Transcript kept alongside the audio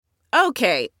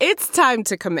Okay, it's time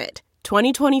to commit.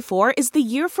 2024 is the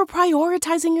year for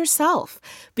prioritizing yourself.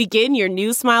 Begin your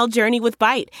new smile journey with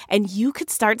Byte, and you could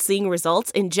start seeing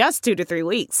results in just 2 to 3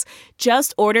 weeks.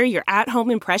 Just order your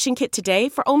at-home impression kit today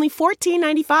for only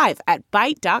 $14.95 at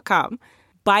Byte.com.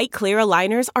 Byte Clear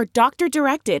aligners are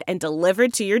doctor-directed and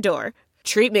delivered to your door.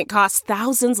 Treatment costs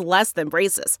thousands less than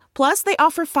braces. Plus, they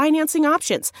offer financing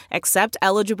options, accept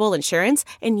eligible insurance,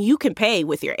 and you can pay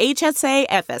with your HSA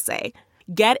FSA.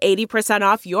 Get 80%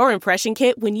 off your impression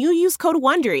kit when you use code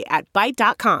WONDERY at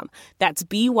Byte.com. That's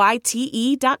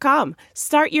BYTE.com.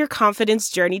 Start your confidence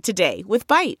journey today with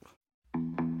Byte.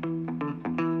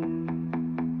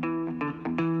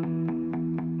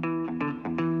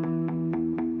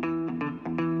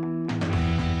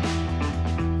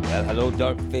 Well, hello,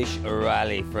 Dirtfish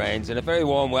Rally friends, and a very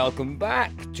warm welcome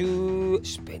back to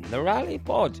Spin the Rally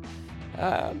Pod.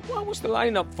 What's the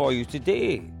lineup for you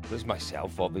today? There's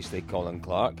myself, obviously, Colin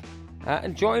Clark,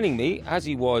 and joining me, as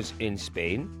he was in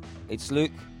Spain, it's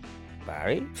Luke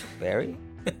Barry.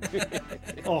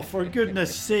 Oh, for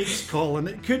goodness sakes, Colin,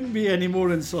 it couldn't be any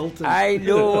more insulting. I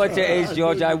know what it is,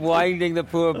 George. I'm winding the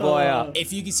poor boy up.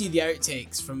 If you could see the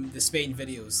outtakes from the Spain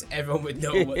videos, everyone would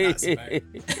know what that's about.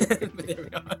 But there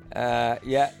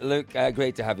we are. Luke,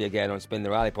 great to have you again on Spin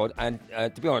the Rally Pod. And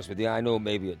to be honest with you, I know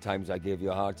maybe at times I gave you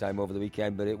a hard time over the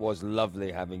weekend, but it was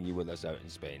lovely having you with us out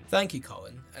in Spain. Thank you,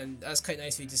 Colin. And that's quite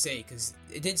nice of you to say, because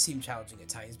it did seem challenging at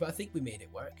times, but I think we made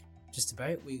it work. Just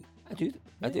about. I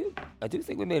do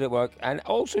think we made it work. And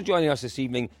also joining us this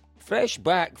evening, fresh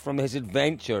back from his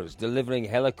adventures delivering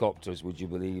helicopters, would you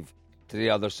believe, to the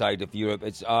other side of Europe.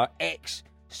 It's our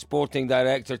ex-sporting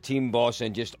director, team boss,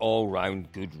 and just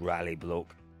all-round good rally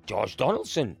bloke, George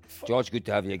Donaldson. George, good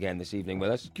to have you again this evening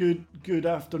with us. Good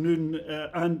afternoon,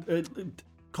 and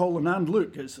Colin and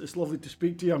Luke. It's lovely to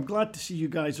speak to you. I'm glad to see you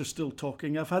guys are still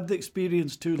talking. I've had the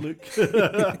experience too, Luke.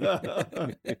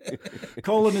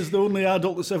 Colin is the only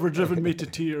adult that's ever driven me to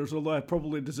tears, although I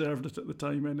probably deserved it at the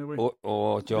time anyway.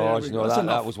 Oh George, no,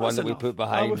 that was one that we put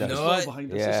behind us.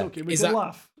 Behind us. Yeah. It's okay. We can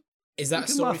laugh. Is that we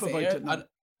can story laugh for about air? it now.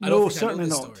 No, certainly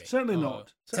not. Certainly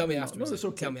not. Tell me afterwards. No, it's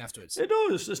okay. Tell me afterwards. No,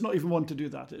 it's not even one to do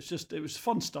that. It's just, it was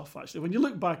fun stuff, actually. When you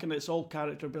look back and it's all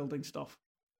character building stuff.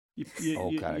 You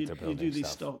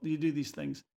do these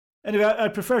things. Anyway, I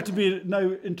prefer to be now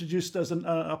introduced as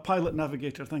a pilot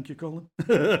navigator. Thank you, Colin.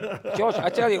 George, I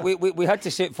tell you, we had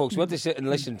to sit, folks. We had to sit and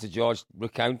listen to George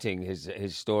recounting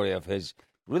his story of his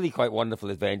really quite wonderful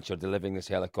adventure delivering this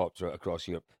helicopter across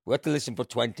Europe. We had to listen for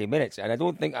 20 minutes, and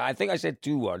I think I said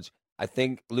 2 words. I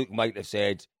think Luke might have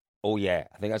said, "Oh yeah,"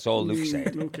 I think that's all Luke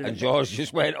said. Okay. And George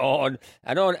just went on,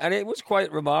 and it was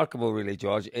quite remarkable, really,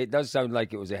 George. It does sound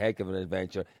like it was a heck of an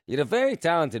adventure. You're a very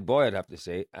talented boy, I'd have to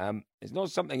say. It's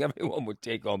not something everyone would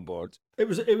take on board. It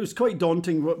was quite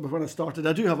daunting when I started.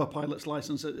 I do have a pilot's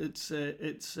license. It's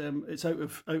out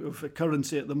of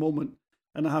currency at the moment,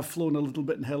 and I have flown a little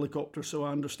bit in helicopter, so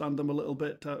I understand them a little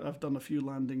bit. I've done a few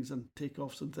landings and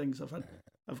takeoffs and things. I've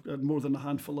had more than a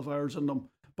handful of hours in them.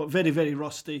 But very, very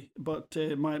rusty. But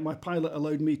my pilot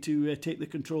allowed me to take the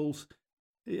controls.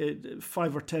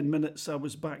 5 or 10 minutes, I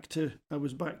was back to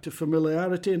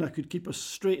familiarity, and I could keep us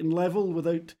straight and level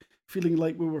without feeling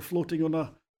like we were floating on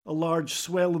a large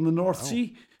swell in the North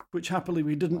Sea, which happily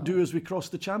we didn't do as we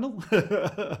crossed the channel.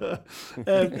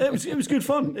 It was good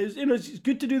fun. It's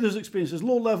good to do those experiences.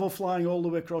 Low level flying all the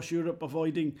way across Europe,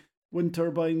 avoiding wind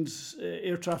turbines,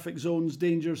 air traffic zones,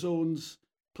 danger zones.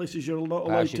 Places you're not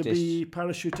allowed to be,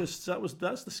 parachutists.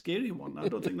 That's the scary one. I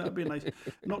don't think that'd be nice.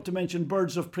 Not to mention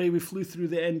birds of prey. We flew through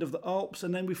the end of the Alps,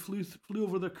 and then we flew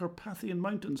over the Carpathian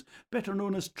Mountains, better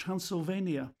known as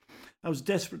Transylvania. I was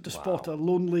desperate to spot a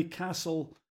lonely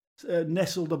castle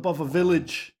nestled above a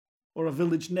village, or a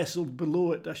village nestled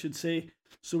below it, I should say,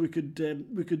 so we could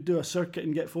do a circuit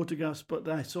and get photographs. But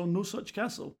I saw no such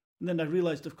castle, and then I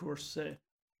realised, of course,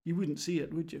 you wouldn't see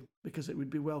it, would you? Because it would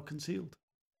be well concealed.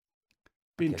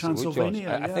 In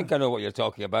Transylvania. I think I know what you're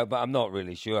talking about, but I'm not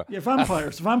really sure. Yeah,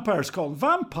 vampires, Colin.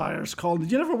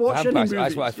 Did you never watch any movies?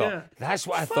 That's what I thought. Yeah. That's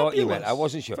what I thought you meant. I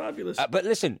wasn't sure. Fabulous. But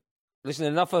listen,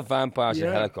 enough of vampires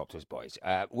and helicopters, boys.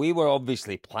 We were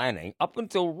obviously planning, up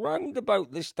until round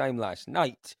about this time last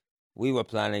night, we were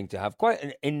planning to have quite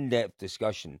an in-depth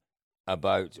discussion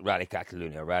about Rally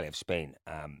Catalunya, Rally of Spain.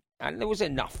 And there was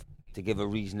enough to give a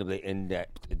reasonably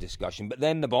in-depth discussion. But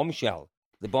then the bombshell,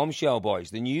 boys,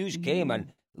 the news came,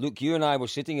 and Luke, you and I were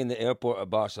sitting in the airport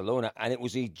of Barcelona, and it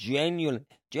was a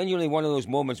genuinely one of those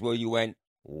moments where you went,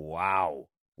 wow.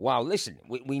 Listen,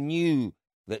 we knew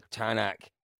that Tanak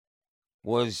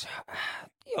was,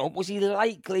 was he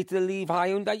likely to leave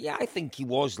Hyundai? Yeah, I think he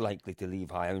was likely to leave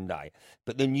Hyundai.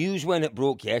 But the news when it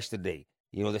broke yesterday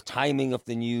you know, the timing of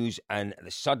the news and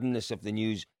the suddenness of the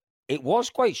news. It was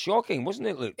quite shocking, wasn't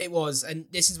it, Luke? It was, and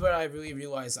this is where I really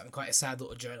realised that I'm quite a sad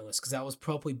little journalist, because I was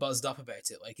properly buzzed up about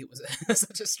it. Like, it was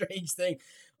such a strange thing.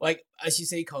 Like, as you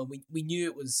say, Colin, we knew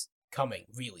it was coming,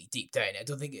 really, deep down. I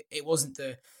don't think it wasn't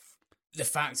the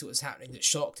fact it was happening that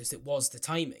shocked us, it was the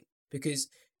timing. Because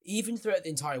even throughout the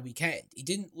entire weekend, he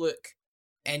didn't look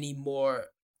any more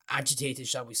agitated,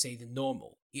 shall we say, than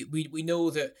normal. We know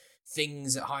that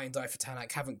things at Hyundai for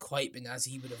Tanak haven't quite been as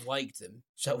he would have liked them,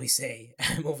 shall we say,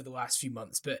 over the last few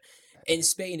months. But in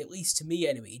Spain, at least to me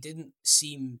anyway, he didn't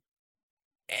seem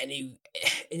in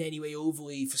any way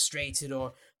overly frustrated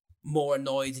or more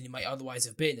annoyed than he might otherwise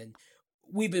have been. And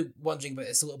we've been wondering about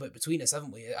this a little bit between us,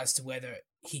 haven't we, as to whether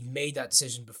he'd made that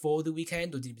decision before the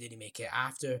weekend or did he make it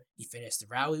after he finished the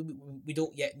rally. We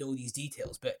don't yet know these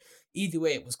details, but either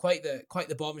way, it was quite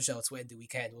the bombshell to end the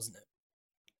weekend, wasn't it?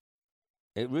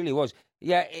 It really was.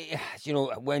 Yeah, you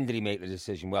know, when did he make the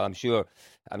decision? Well, I'm sure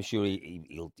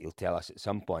he'll tell us at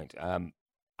some point.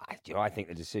 I think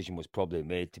the decision was probably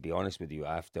made, to be honest with you,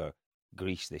 after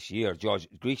Greece this year. George,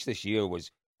 Greece this year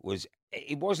was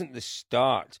it wasn't the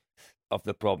start of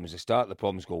the problems. The start of the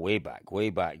problems go way back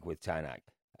with Tanak.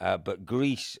 But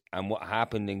Greece and what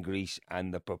happened in Greece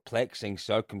and the perplexing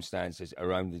circumstances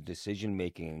around the decision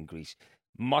making in Greece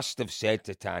must have said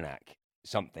to Tanak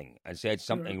something and said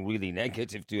something really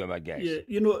negative to him, I guess. Yeah,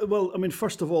 you know, well, I mean,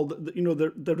 first of all,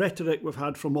 the rhetoric we've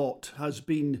had from Ott has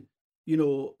been, you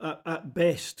know, at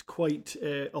best quite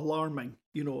alarming,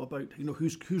 you know, about, you know,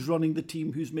 who's running the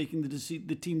team, who's making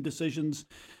the team decisions.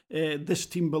 This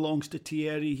team belongs to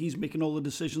Thierry. He's making all the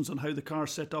decisions on how the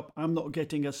car's set up. I'm not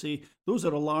getting a say. Those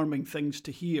are alarming things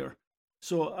to hear.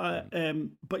 So,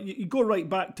 but you go right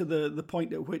back to the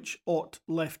point at which Ott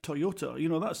left Toyota. You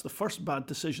know, that's the first bad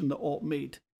decision that Ott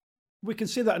made. We can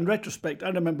say that in retrospect. I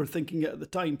remember thinking it at the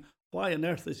time, why on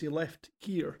earth has he left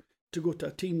here to go to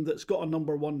a team that's got a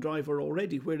number one driver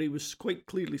already, where he was quite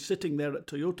clearly sitting there at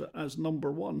Toyota as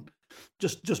number one,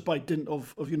 just by dint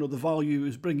of you know, the value he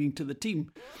was bringing to the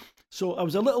team. So I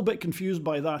was a little bit confused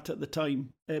by that at the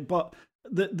time, but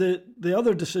the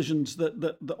other decisions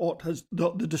that Ott has,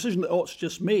 the decision that Ott's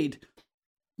just made,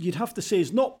 you'd have to say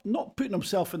is not putting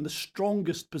himself in the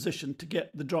strongest position to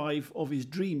get the drive of his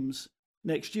dreams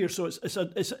next year. So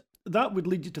it's that would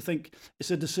lead you to think it's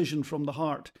a decision from the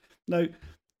heart. Now,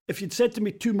 if you'd said to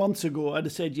me 2 months ago, I'd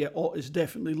have said, yeah, Ott is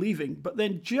definitely leaving. But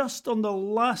then just on the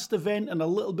last event and a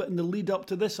little bit in the lead up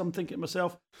to this, I'm thinking to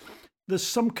myself, there's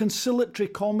some conciliatory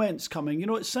comments coming. You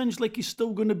know, it sounds like he's still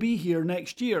going to be here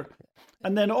next year.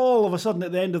 And then all of a sudden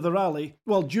at the end of the rally,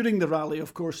 well, during the rally,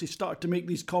 of course, he started to make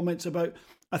these comments about,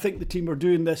 I think the team are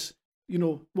doing this, you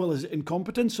know, well, is it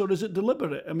incompetence or is it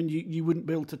deliberate? I mean, you wouldn't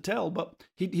be able to tell, but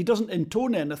he doesn't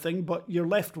intone anything, but you're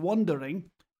left wondering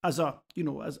as a, you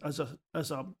know, as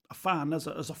a fan, as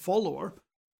a follower,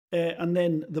 and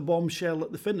then the bombshell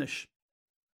at the finish.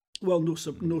 Well,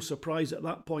 no surprise at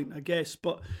that point, I guess.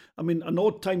 But, I mean, an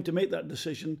odd time to make that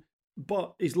decision.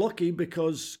 But he's lucky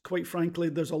because, quite frankly,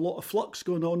 there's a lot of flux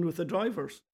going on with the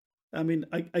drivers. I mean,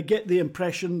 I get the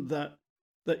impression that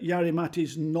Jari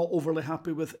Mati's not overly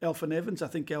happy with Elfyn Evans. I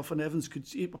think Elfyn Evans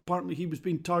apparently he was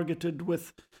being targeted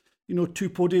with, you know, 2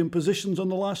 podium positions on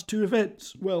the last 2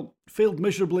 events. Well, failed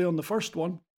miserably on the first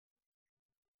one.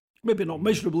 Maybe not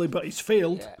miserably, but he's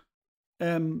failed.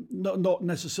 Yeah. Not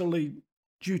necessarily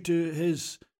due to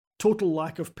his total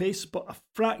lack of pace, but a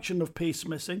fraction of pace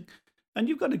missing. And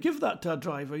you've got to give that to a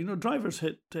driver. You know, drivers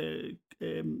hit,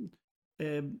 you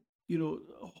know,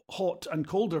 hot and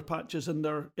colder patches in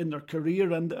their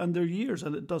career and their years,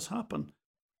 and it does happen.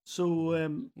 So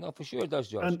no, for sure it does,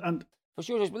 George. And for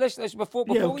sure, let's before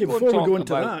we go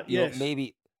into that, yes, know,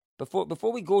 maybe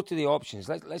before we go to the options,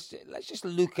 let's just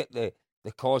look at the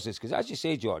causes, because as you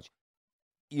say, George,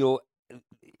 you know,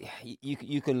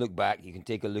 you can look back, you can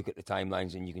take a look at the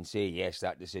timelines, and you can say yes,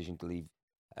 that decision to leave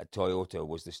Toyota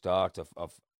was the start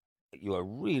of you know, a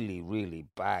really, really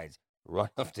bad run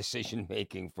of decision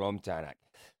making from Tanak.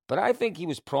 But I think he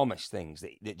was promised things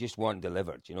that just weren't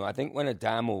delivered. You know, I think when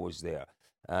Adamo was there,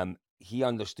 he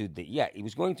understood that, yeah, he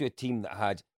was going to a team that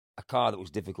had a car that was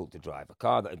difficult to drive, a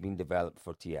car that had been developed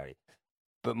for Thierry.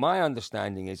 But my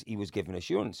understanding is he was given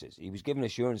assurances. He was given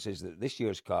assurances that this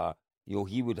year's car, you know,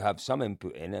 he would have some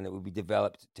input in and it would be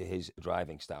developed to his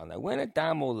driving style. Now, when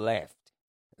Adamo left,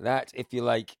 that, if you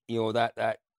like, you know,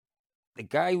 that the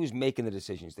guy who's making the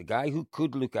decisions, the guy who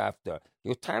could look after, you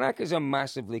know, Tanak is a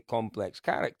massively complex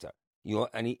character, you know,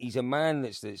 and he's a man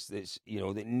that's you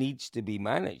know, that needs to be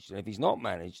managed. And if he's not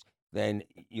managed, then,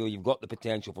 you know, you've got the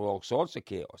potential for all sorts of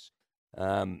chaos.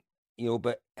 You know,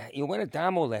 but, you know, when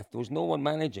Adamo left, there was no one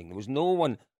managing. There was no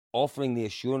one offering the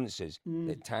assurances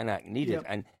that Tanak needed.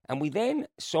 And we then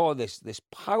saw this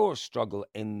power struggle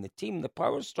in the team. The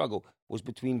power struggle was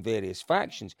between various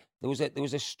factions. There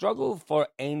was a struggle for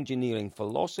engineering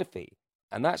philosophy,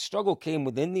 and that struggle came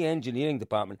within the engineering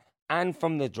department and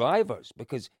from the drivers,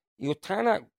 because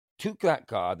Tanak took that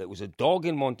car that was a dog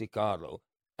in Monte Carlo,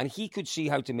 and he could see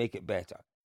how to make it better.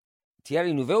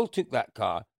 Thierry Neuville took that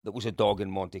car that was a dog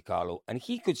in Monte Carlo, and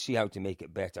he could see how to make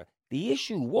it better. The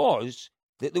issue was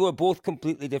that they were both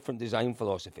completely different design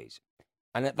philosophies.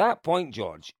 And at that point,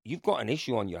 George, you've got an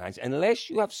issue on your hands.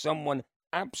 Unless you have someone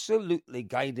absolutely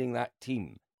guiding that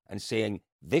team and saying,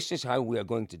 this is how we are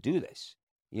going to do this,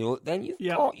 then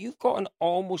you've got an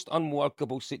almost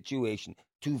unworkable situation.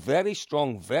 Two very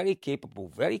strong, very capable,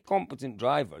 very competent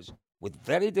drivers with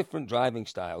very different driving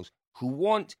styles who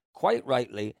want, quite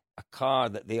rightly, a car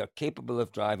that they are capable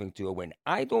of driving to a win.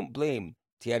 I don't blame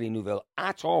Thierry Neuville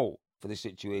at all for the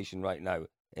situation right now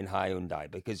in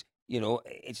Hyundai, because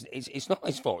it's not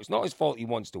his fault. It's not his fault he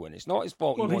wants to win. It's not his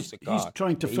fault he wants a car. He's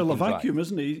trying to fill a vacuum,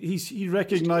 isn't he? He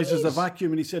recognises the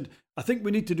vacuum, and he said, "I think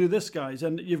we need to do this, guys."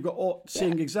 And you've got Ott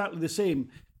saying exactly the same.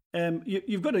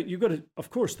 You've got to. Of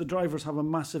course, the drivers have a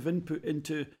massive input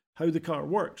into how the car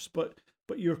works, but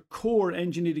your core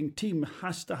engineering team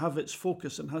has to have its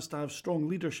focus and has to have strong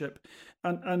leadership,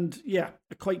 and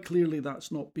quite clearly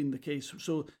that's not been the case.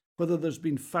 So whether there's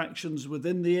been factions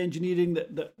within the engineering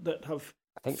that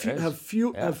have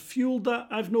fueled that,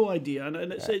 I've no idea.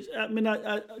 And it's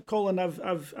Colin,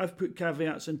 I've put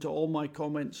caveats into all my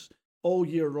comments all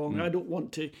year long. I don't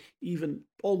want to even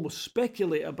almost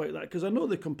speculate about that, because I know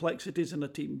the complexities in a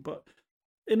team, but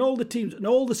in all the teams, in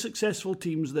all the successful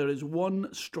teams, there is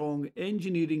one strong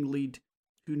engineering lead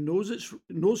who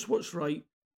knows what's right,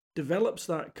 develops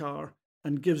that car,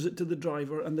 and gives it to the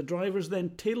driver, and the drivers then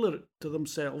tailor it to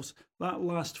themselves, that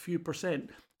last few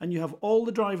percent. And you have all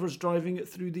the drivers driving it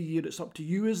through the year. It's up to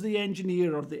you as the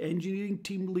engineer or the engineering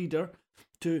team leader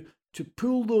to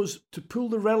pull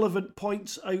the relevant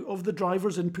points out of the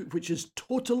driver's input, which is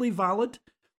totally valid,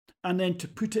 and then to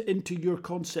put it into your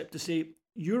concept, to say,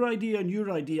 your idea and your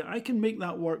idea, I can make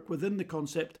that work within the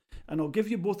concept, and I'll give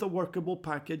you both a workable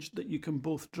package that you can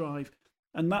both drive.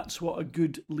 And that's what a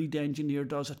good lead engineer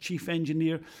does, a chief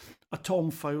engineer, a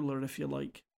Tom Fowler, if you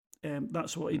like.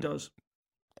 That's what he does.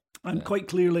 And quite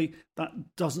clearly,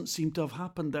 that doesn't seem to have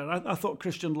happened there. I thought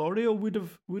Christian Lorio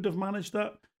would have managed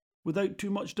that without too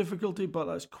much difficulty, but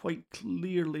that's quite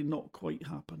clearly not quite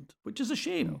happened, which is a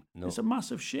shame. No. It's a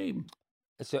massive shame.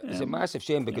 It's a massive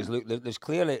shame, because look, there's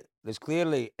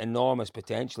clearly enormous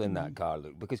potential in that car,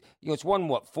 Luke, because it's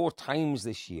won 4 times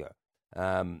this year.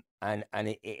 And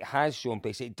it has shown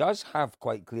pace. It does have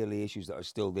quite clearly issues that are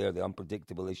still there, the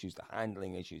unpredictable issues, the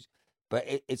handling issues. But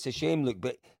it's a shame, look.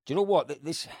 But do you know what?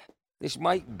 This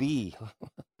might be.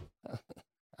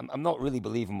 I'm not really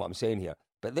believing what I'm saying here,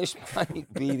 but this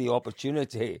might be the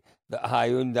opportunity that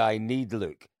Hyundai need,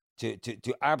 Luke, to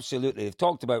absolutely. They've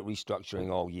talked about restructuring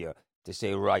all year, to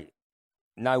say, right,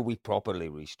 now we properly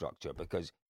restructure,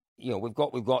 because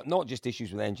we've got not just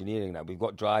issues with engineering now, we've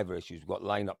got driver issues, we've got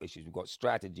lineup issues, we've got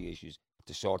strategy issues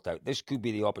to sort out. This could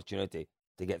be the opportunity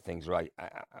to get things right.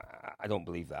 I don't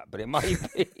believe that, but it might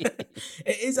be.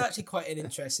 It is actually quite an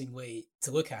interesting way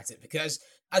to look at it, because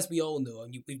as we all know,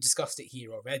 and we've discussed it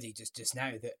here already just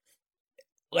now, that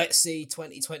let's say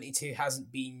 2022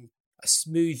 hasn't been a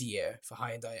smooth year for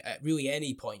Hyundai at really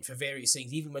any point for various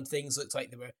things, even when things looked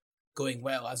like they were going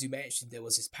well. As you mentioned, there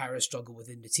was this power struggle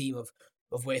within the team of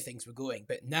where things were going.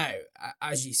 But now,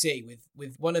 as you say,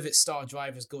 with one of its star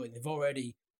drivers going, they've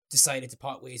already decided to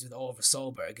part ways with Oliver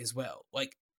Solberg as well.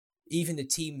 Like, even the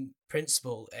team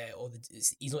principal,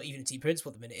 he's not even a team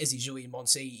principal at the minute, is he? Julien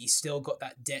Moncey, he's still got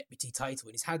that deputy title,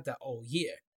 and he's had that all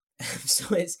year.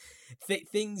 So it's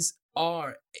things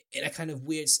are in a kind of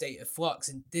weird state of flux.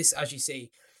 And this, as you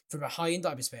say, from a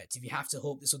Hyundai perspective, you have to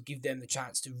hope this will give them the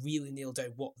chance to really nail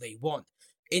down what they want.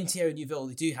 In Thierry Neuville,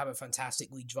 they do have a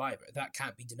fantastic lead driver. That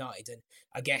can't be denied. And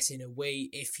I guess in a way,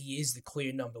 if he is the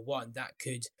clear number one, that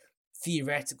could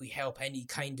theoretically help any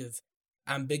kind of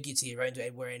ambiguity around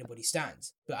where anybody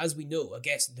stands. But as we know, I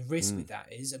guess the risk with that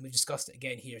is, and we've discussed it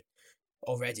again here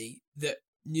already, that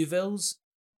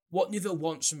what Neuville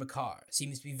wants from a car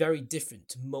seems to be very different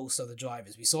to most other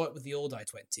drivers. We saw it with the old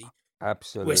i20.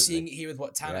 Absolutely. We're seeing it here with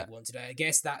what Tanak wanted. I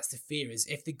guess that's the fear, is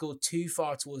if they go too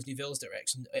far towards Neuville's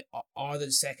direction, are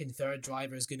the second, third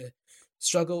drivers going to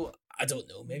struggle? I don't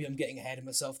know. Maybe I'm getting ahead of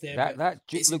myself there.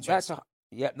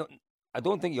 I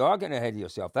don't think you are getting ahead of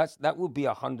yourself. That would be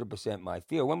 100% my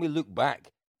fear. When we look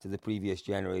back to the previous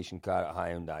generation car at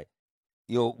Hyundai,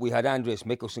 we had Andreas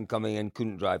Mikkelsen coming in,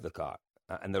 couldn't drive the car.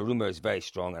 and the rumour is very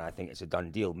strong, and I think it's a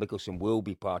done deal. Mickelson will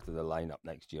be part of the lineup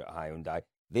next year at Hyundai.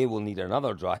 They will need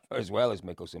another driver as well as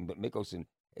Mickelson, but Mickelson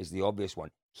is the obvious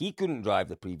one. He couldn't drive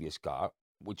the previous car,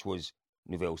 which was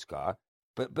Neuville's car,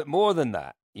 but more than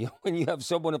that, when you have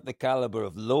someone of the calibre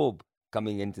of Loeb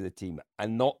coming into the team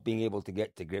and not being able to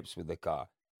get to grips with the car,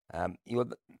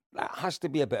 that has to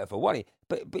be a bit of a worry.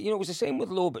 But it was the same with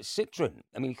Loeb at Citroën.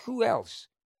 I mean, who else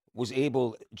was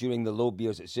able during the Loeb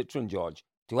years at Citroën, George,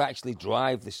 to actually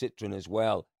drive the Citroën as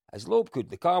well as Loeb could?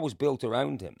 The car was built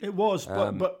around him. It was,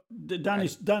 but Danny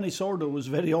Sordo was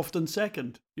very often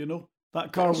second.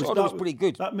 That car was pretty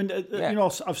good.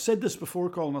 I've said this before,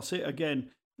 Colin. I'll say it again.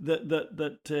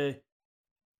 That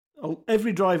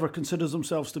every driver considers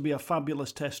themselves to be a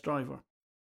fabulous test driver,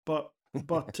 but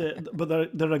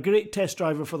they're a great test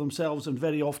driver for themselves, and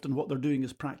very often what they're doing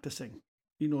is practicing.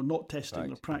 Not testing,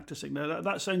 they're practicing. Now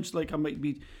that sounds like I might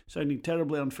be sounding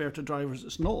terribly unfair to drivers.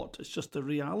 It's not. It's just the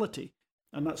reality,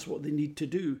 and that's what they need to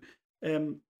do.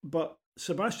 But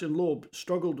Sebastian Loeb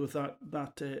struggled with that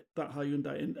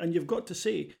Hyundai, and you've got to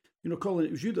say, Colin,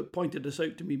 it was you that pointed this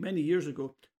out to me many years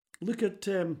ago. Look at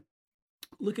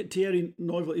Thierry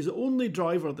Neuville. He's the only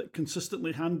driver that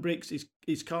consistently handbrakes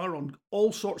his car on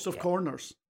all sorts of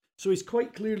corners. So he's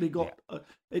quite clearly got...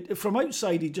 from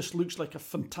outside, he just looks like a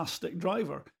fantastic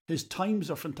driver. His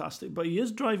times are fantastic, but he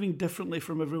is driving differently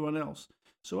from everyone else.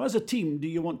 So as a team, do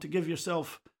you want to give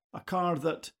yourself a car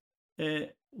that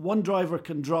one driver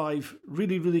can drive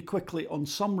really, really quickly on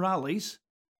some rallies,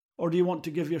 or do you want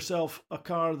to give yourself a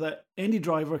car that any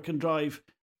driver can drive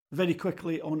very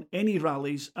quickly on any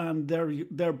rallies, and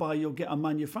thereby you'll get a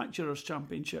manufacturer's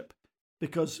championship?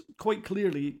 Because quite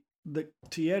clearly,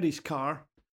 Thierry's car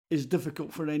is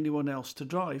difficult for anyone else to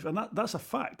drive, and that's a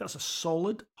fact. That's a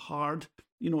solid, hard.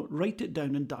 Write it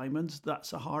down in diamonds.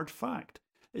 That's a hard fact.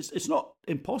 It's not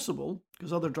impossible,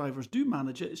 because other drivers do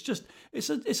manage it. It's just it's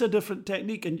a different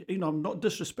technique, and I'm not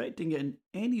disrespecting it in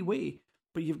any way.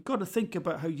 But you've got to think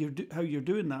about how you're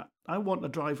doing that. I want a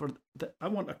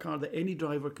car that any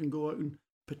driver can go out and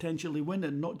potentially win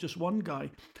in, not just one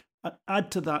guy. And add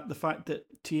to that the fact that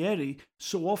Thierry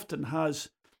so often has,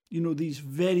 these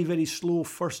very, very slow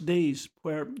first days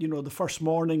where, the first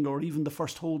morning or even the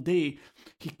first whole day,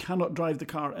 he cannot drive the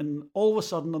car. And all of a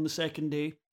sudden on the second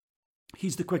day,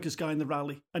 he's the quickest guy in the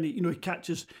rally. And he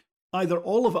catches either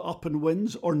all of it up and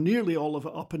wins, or nearly all of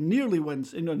it up and nearly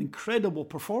wins in an incredible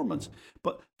performance.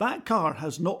 But that car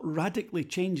has not radically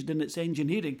changed in its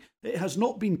engineering. It has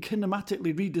not been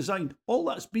kinematically redesigned. All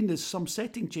that's been is some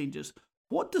setting changes.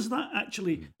 What does that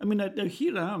actually... I mean, now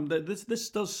here I am. This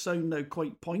does sound now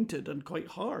quite pointed and quite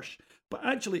harsh. But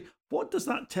actually, what does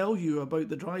that tell you about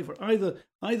the driver?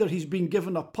 Either he's been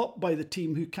given a pup by the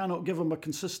team who cannot give him a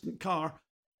consistent car.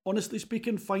 Honestly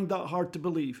speaking, find that hard to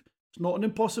believe. It's not an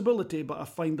impossibility, but I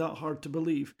find that hard to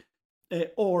believe.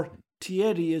 Or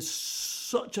Thierry is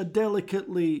such a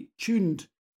delicately tuned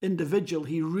individual.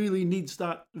 He really needs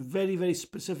that very, very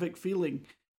specific feeling.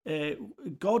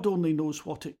 God only knows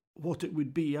what it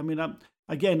would be. I mean,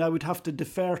 I would have to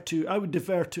defer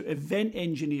to event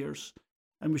engineers,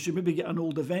 and we should maybe get an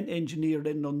old event engineer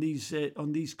in on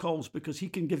these calls, because he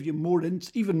can give you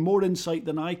even more insight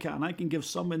than I can. I can give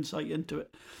some insight into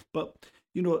it, but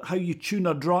how you tune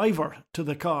a driver to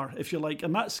the car, if you like.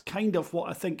 And that's kind of what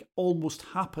I think almost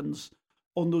happens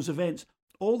on those events.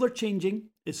 All they're changing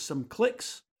is some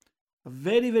clicks, a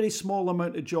very, very small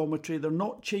amount of geometry. They're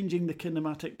not changing the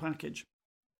kinematic package.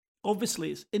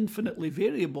 Obviously, it's infinitely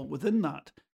variable within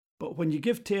that. But when you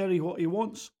give Thierry what he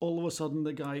wants, all of a sudden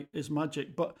the guy is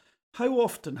magic. But how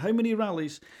many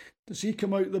rallies does he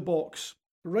come out the box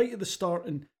right at the start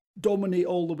and dominate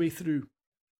all the way through?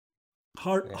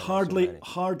 Hardly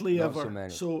ever.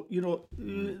 So,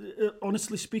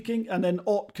 honestly speaking, and then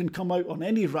Ott can come out on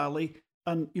any rally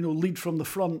and, lead from the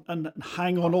front and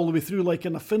hang on all the way through, like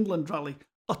in a Finland rally.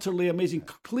 Utterly amazing.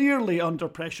 Clearly under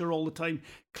pressure all the time.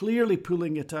 Clearly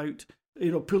pulling it out.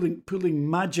 Pulling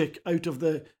magic out of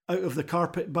the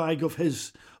carpet bag of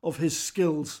his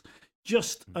skills.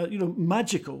 Just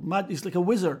magical. He's like a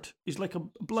wizard. He's like a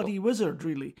bloody wizard,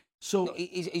 really. So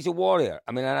he's a warrior.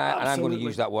 I mean, and I'm going to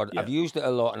use that word. Yeah. I've used it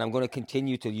a lot, and I'm going to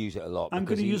continue to use it a lot. I'm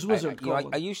going to use wizard.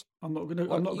 I'm not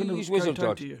going to use wizard,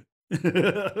 George. To you.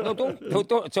 No,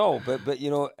 don't at all. But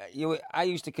I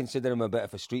used to consider him a bit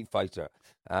of a street fighter,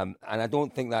 and I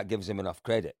don't think that gives him enough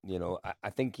credit.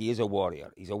 I think he is a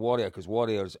warrior. He's a warrior because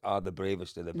warriors are the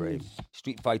bravest of the brave.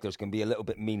 Street fighters can be a little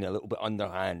bit mean, a little bit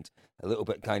underhand, a little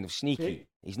bit kind of sneaky. Okay.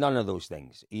 He's none of those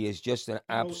things. He is just an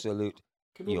absolute,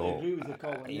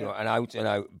 an out and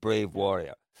out brave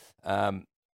warrior.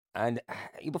 And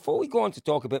before we go on to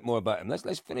talk a bit more about him,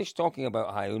 let's finish talking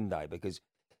about Hyundai, because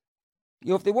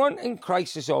if they weren't in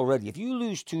crisis already, if you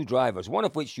lose 2 drivers, one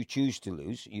of which you choose to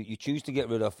lose, you choose to get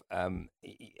rid of,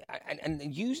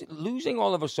 losing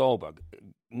Oliver Solberg,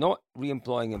 not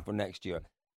re-employing him for next year,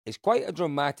 is quite a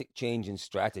dramatic change in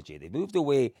strategy. They moved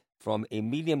away from a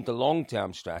medium to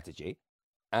long-term strategy,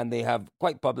 and they have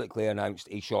quite publicly announced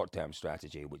a short-term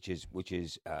strategy, which is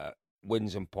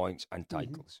wins and points and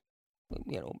titles.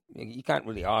 You can't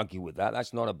really argue with that.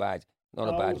 That's not a bad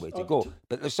way to go.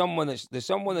 But there's someone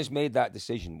that's made that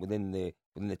decision within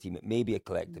the team. It may be a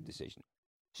collective decision.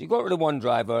 So you got rid of one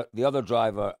driver. The other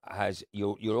driver has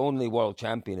your only world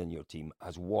champion in your team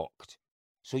has walked.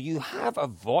 So you have a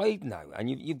void now, and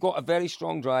you've got a very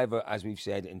strong driver, as we've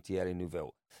said, in Thierry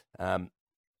Neuville.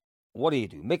 What do you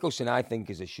do? Mickelson, I think,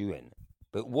 is a shoe-in.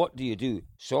 But what do you do?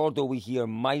 Sordo, we hear,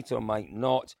 might or might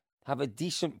not have a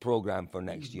decent programme for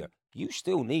next year. You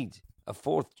still need a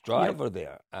 4th driver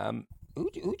there.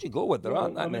 Who'd you go with? There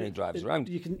aren't that many drivers around.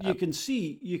 You can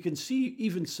see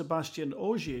even Sébastien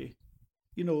Ogier.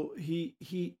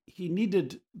 He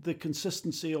needed the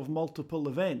consistency of multiple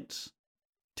events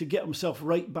to get himself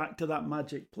right back to that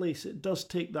magic place. It does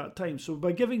take that time. So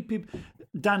by giving people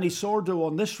Danny Sordo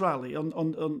on this rally, on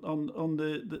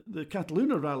the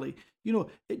Catalunya rally,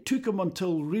 it took him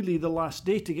until really the last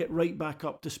day to get right back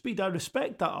up to speed. I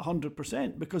respect that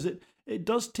 100%, because it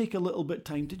does take a little bit of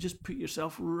time to just put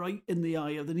yourself right in the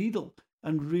eye of the needle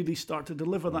and really start to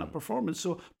deliver that performance.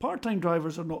 So part-time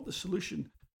drivers are not the solution.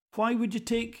 Why would you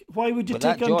take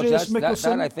Andreas Mikkelsen?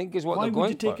 That I think is what they're going for. Why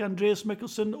would you take Andreas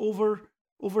Mikkelsen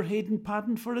over Hayden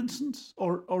Paddon, for instance,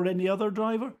 or any other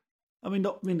driver? I mean,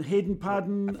 Hayden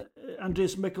Paddon,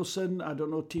 Andreas Mikkelsen, I don't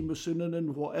know, Timo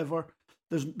Sunonen, whatever.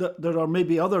 There are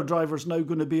maybe other drivers now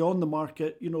going to be on the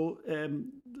market, due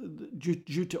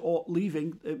to Ott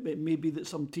leaving. It may be that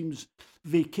some teams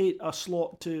vacate a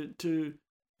slot to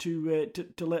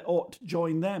let Ott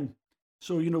join them.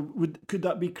 So could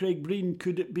that be Craig Breen?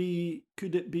 Could it be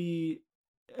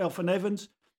Elfyn Evans?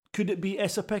 Could it be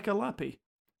Esa-Pekka Lappi?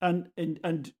 And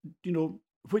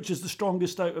which is the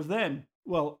strongest out of them?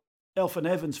 Well, Elfyn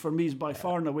Evans for me is by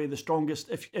far and away the strongest.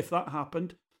 If that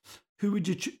happened, who would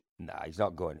you choose? Nah, he's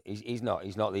not going. He's not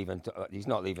leaving. He's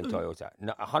not leaving Toyota.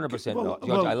 100% not.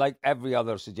 George, I like every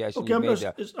other suggestion you made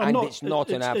there, it's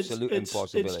not an absolute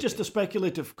impossibility. It's just a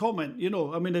speculative comment.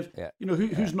 I mean,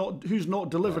 who's not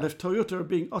delivered? If Toyota are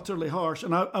being utterly harsh,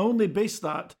 and I only base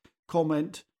that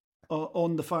comment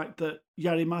on the fact that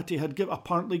Jari Matti had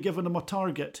apparently given him a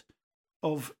target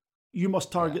of you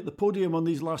must target the podium on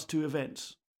these last 2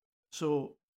 events.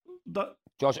 So that.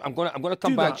 Josh, I'm going to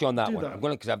come back to you on that one.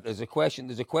 Because there's a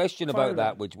question about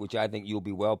that which I think you'll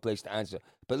be well placed to answer.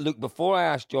 But look, before I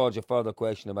ask George a further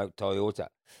question about Toyota,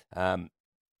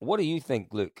 what do you think,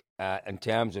 Luke, in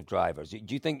terms of drivers? Do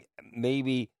you think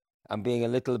maybe I'm being a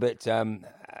little bit, a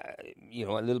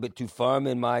little bit too firm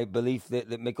in my belief that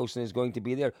Mikkelsen is going to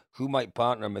be there? Who might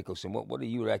partner Mikkelsen? What do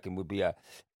you reckon would be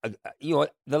the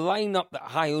lineup that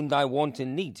Hyundai want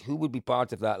and need? Who would be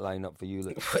part of that lineup for you,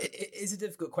 Luke? It's a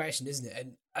difficult question, isn't it?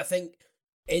 And I think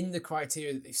in the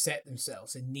criteria that they've set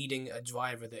themselves in needing a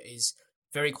driver that is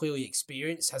very clearly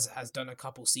experienced, has done a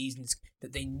couple seasons,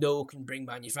 that they know can bring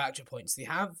manufacturer points, they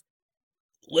have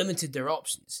limited their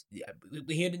options.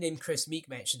 We hear the name Chris Meek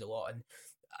mentioned a lot, and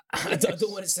I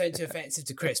don't want to sound too offensive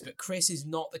to Chris, but Chris is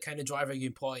not the kind of driver you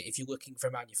employ if you're looking for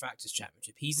a manufacturer's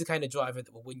championship. He's the kind of driver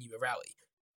that will win you a rally.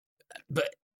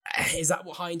 But is that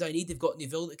what Hyundai need? They've got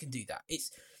Neuville that can do that.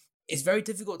 It's very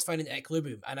difficult to find an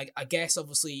equilibrium, and I guess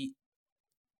obviously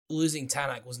losing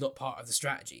Tanak was not part of the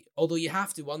strategy. Although you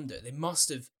have to wonder, they must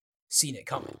have seen it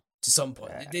coming to some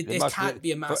point. There can't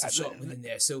be a massive shot within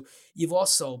there. So you've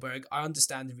lost Solberg. I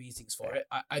understand the reasons for it.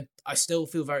 I still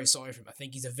feel very sorry for him. I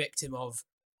think he's a victim of,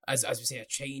 as we say, a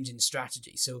change in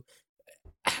strategy. So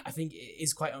I think it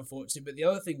is quite unfortunate. But the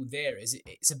other thing there is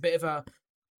it's a bit of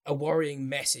a worrying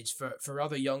message for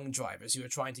other young drivers who are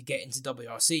trying to get into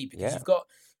WRC, because you've got,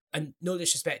 and no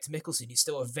disrespect to Mikkelsen, he's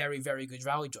still a very, very good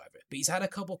rally driver, but he's had a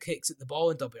couple kicks at the ball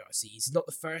in WRC. It's not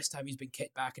the first time he's been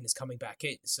kicked back and is coming back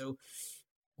in. So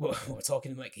we're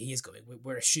talking like he is coming.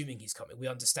 We're assuming he's coming. We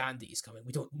understand that he's coming.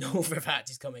 We don't know for a fact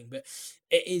he's coming, but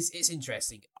it's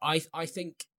interesting. I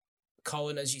think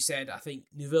Colin, as you said, I think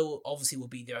Neuville obviously will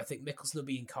be there. I think Mikkelsen will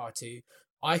be in car 2.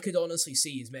 I could honestly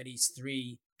see as many as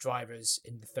 3 drivers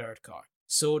in the 3rd car.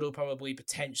 Sordo probably,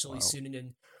 potentially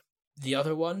Sunonen. The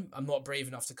other one, I'm not brave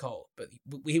enough to call, but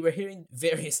we were hearing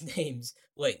various names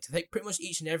linked. I think pretty much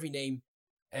each and every name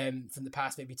from the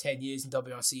past maybe 10 years in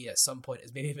WRC at some point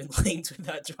has maybe been linked with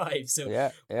that drive. So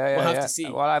we'll have to see.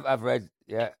 Well, I've read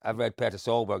Peter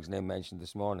Solberg's name mentioned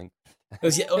this morning.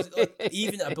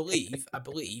 Even I believe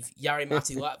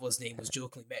Jari-Matti Latval's name was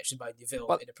jokingly mentioned by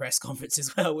Neville in a press conference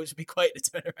as well, which would be quite a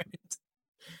turnaround.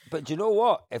 But you know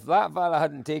what? If Latvala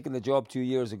hadn't taken the job 2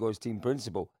 years ago as team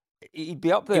principal, he'd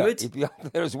be up there. He'd be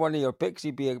up there as one of your picks.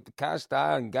 He'd be a cast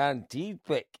iron guaranteed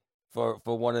pick for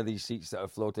one of these seats that are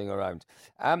floating around.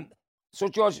 So,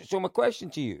 George, my question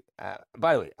to you,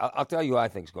 by the way, I'll tell you who I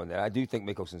think is going there. I do think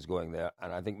Mikkelson's going there,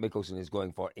 and I think Mikkelsen is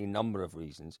going for a number of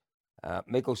reasons.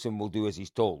 Mikkelsen will do as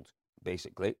he's told,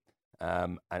 basically.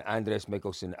 And Andreas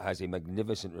Mikkelsen has a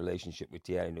magnificent relationship with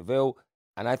Thierry Neuville,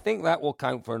 and I think that will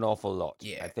count for an awful lot.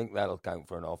 Yeah. I think that'll count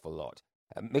for an awful lot.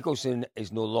 Mikkelsen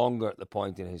is no longer at the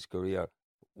point in his career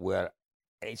where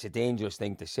it's a dangerous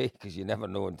thing to say because you never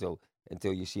know until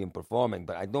you see him performing.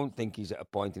 But I don't think he's at a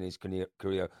point in his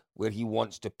career where he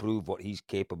wants to prove what he's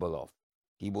capable of.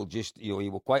 He will just, he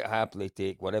will quite happily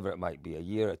take whatever it might be, a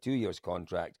year, a 2 years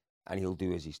contract, and he'll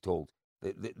do as he's told.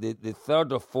 The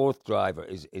third or fourth driver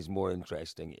is more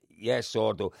interesting. Yes,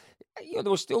 Sordo. There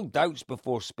were still doubts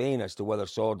before Spain as to whether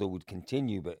Sordo would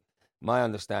continue, but my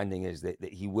understanding is that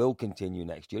he will continue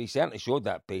next year. He certainly showed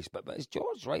that pace, but as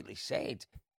George rightly said,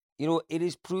 it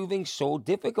is proving so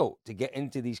difficult to get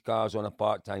into these cars on a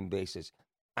part-time basis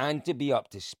and to be up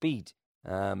to speed.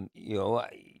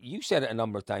 You said it a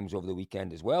number of times over the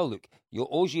weekend as well. Look,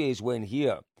 Ogier's win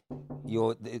here,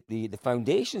 the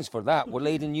foundations for that were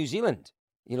laid in New Zealand.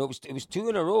 It was two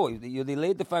in a row. They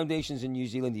laid the foundations in New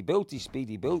Zealand. He built his speed.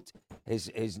 He built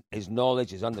his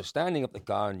knowledge, his understanding of the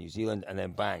car in New Zealand, and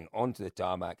then bang onto the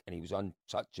tarmac, and he was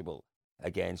untouchable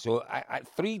again. So I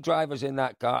 3 drivers in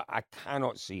that car. I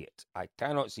cannot see it. I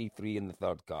cannot see 3 in the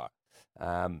third car.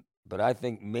 But I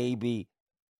think maybe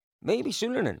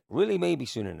Suninen. Really, maybe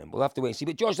Suninen. We'll have to wait and see.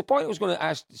 But George, the point I was going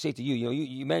to say to you,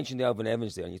 you mentioned Elfyn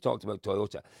Evans there, and you talked about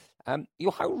Toyota.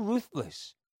 How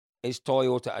ruthless is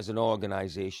Toyota as an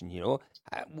organisation?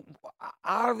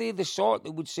 Are they the sort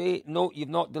that would say, no, you've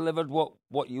not delivered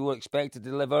what you were expected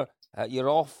to deliver? You're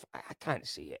off. I can't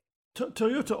see it.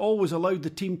 Toyota always allowed the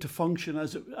team to function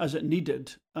as it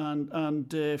needed, and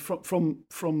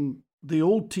from the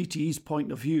old TTE's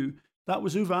point of view, that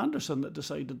was Uwe Andersson that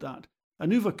decided that.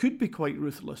 And Uwe could be quite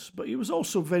ruthless, but he was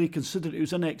also very considerate. He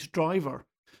was an ex-driver,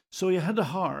 so he had a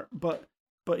heart, but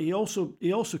he also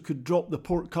could drop the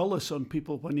portcullis on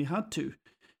people when he had to.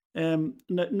 Now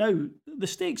the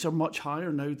stakes are much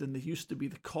higher now than they used to be.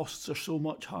 The costs are so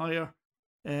much higher.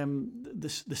 The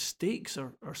stakes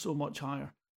are so much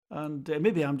higher. And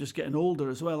maybe I'm just getting older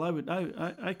as well. I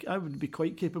would be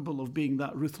quite capable of being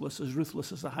that ruthless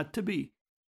as I had to be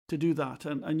to do that.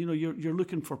 And you're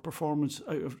looking for performance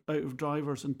out of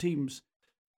drivers and teams.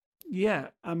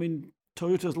 Yeah, I mean,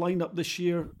 Toyota's lineup this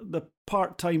year, the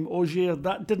part-time Ogier,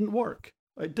 that didn't work.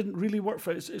 It didn't really work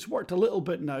for it. It's worked a little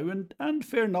bit now, and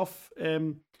fair enough.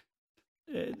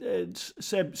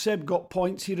 Seb got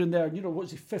points here and there.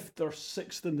 What's he, 5th or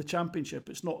 6th in the championship?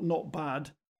 It's not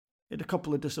bad. He had a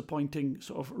couple of disappointing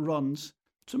sort of runs,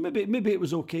 so maybe it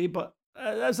was okay. But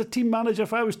as a team manager,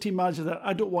 if I was team manager,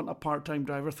 I don't want a part-time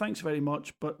driver. Thanks very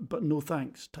much, but no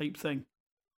thanks, type thing.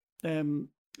 I'm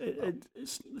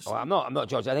not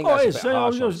George. I think that's a bit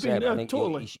harsh on Seb. I think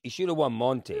totally. He should have won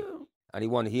Monte, and he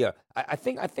won here. I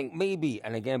think maybe,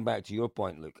 and again back to your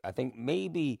point, Luke. I think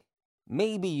maybe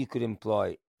you could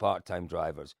employ part-time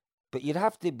drivers, but you'd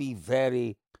have to be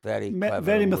very, very clever,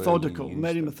 very methodical.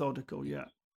 Very methodical, yeah.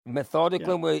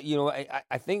 Methodical, where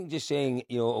I think just saying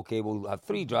okay, we'll have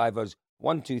 3 drivers,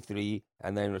 1, 2, 3,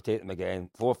 and then rotate them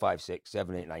again, 4, 5, 6,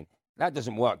 7, 8, 9. That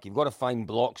doesn't work. You've got to find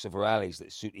blocks of rallies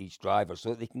that suit each driver so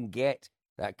that they can get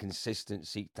that consistent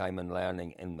seat time and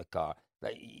learning in the car.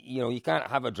 You can't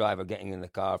have a driver getting in the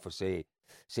car for say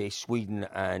Sweden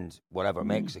and whatever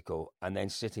Mexico, and then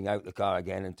sitting out the car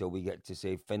again until we get to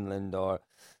say Finland or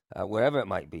wherever it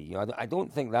might be. I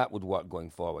don't think that would work going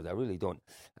forward. I really don't.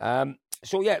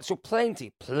 So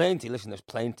plenty. Listen, there's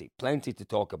plenty to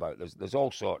talk about. There's all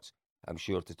sorts, I'm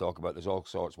sure, to talk about. There's all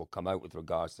sorts will come out with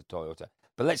regards to Toyota.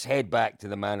 But let's head back to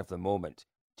the man of the moment,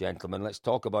 gentlemen. Let's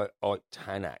talk about Ott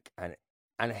Tänak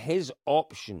and his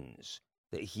options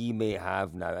that he may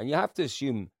have now. And you have to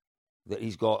assume that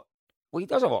he's got, well, he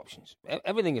does have options.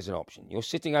 Everything is an option.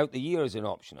 Sitting out the year is an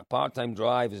option. A part-time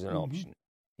drive is an option.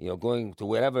 Going to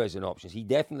wherever is an option. He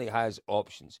definitely has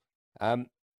options.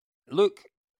 Luke,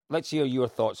 let's hear your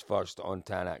thoughts first on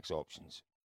Tänak's options.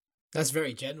 That's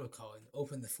very general, Colin.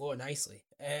 Open the floor nicely.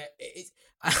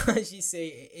 As you say,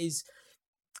 it is.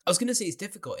 I was going to say it's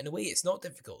difficult. In a way, it's not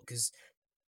difficult because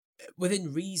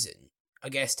within reason, I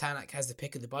guess Tanak has the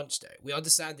pick of the bunch there. We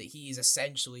understand that he is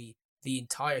essentially the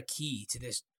entire key to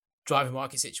this driver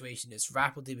market situation that's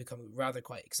rapidly becoming rather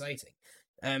quite exciting.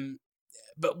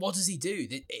 But what does he do?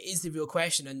 That is the real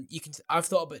question, and I've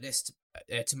thought about this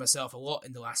to myself a lot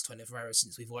in the last 24 hours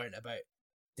since we've learned about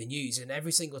the news, and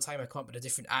every single time I come up with a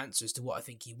different answer as to what I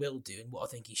think he will do and what I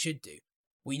think he should do.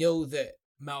 We know that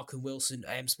Malcolm Wilson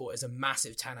at M Sport is a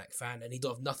massive Tanak fan, and he'd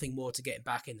love nothing more to get him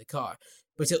back in the car.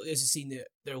 But it has seen that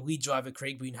their lead driver,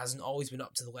 Craig Breen, hasn't always been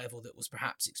up to the level that was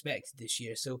perhaps expected this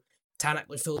year. So Tanak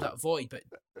would fill that void. But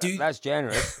that's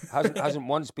generous. hasn't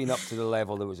once been up to the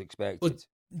level that was expected. Well,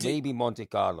 maybe Monte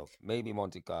Carlo.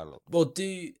 Well,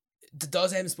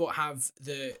 does M Sport have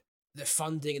the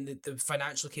funding and the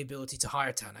financial capability to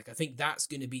hire Tanak? I think that's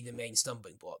going to be the main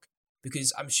stumbling block.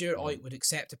 Because I'm sure Oit would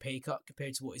accept a pay cut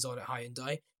compared to what he's on at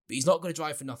Hyundai, but he's not going to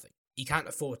drive for nothing. He can't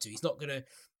afford to. He's not going to,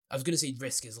 I was going to say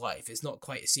risk his life. It's not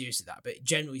quite as serious as that, but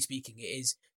generally speaking, it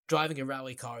is driving a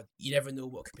rally car. You never know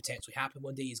what could potentially happen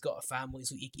one day. He's got a family,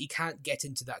 so he can't get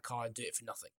into that car and do it for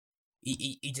nothing.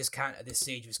 He just can't at this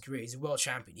stage of his career. He's a world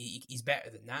champion. He's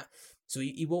better than that, so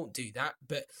he won't do that.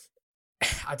 But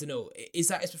I don't know. Is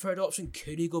that his preferred option?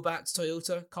 Could he go back to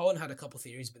Toyota? Colin had a couple of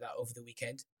theories about that over the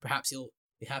weekend. Perhaps he'll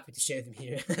be happy to share them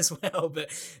here as well.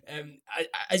 But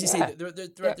as you say,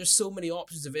 there's so many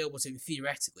options available to him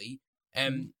theoretically,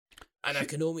 and I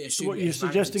can only assume. What you're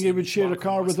suggesting, he would share a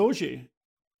car with Ogier?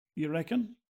 You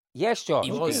reckon? Yes, George.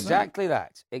 Exactly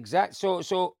that.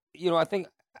 So I think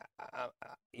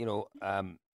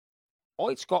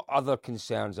Oit's got other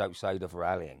concerns outside of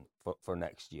rallying for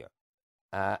next year,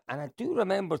 and I do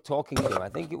remember talking to him. I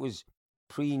think it was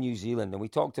pre-New Zealand, and we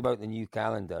talked about the new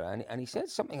calendar, and he said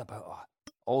something about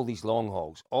all these long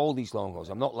hauls.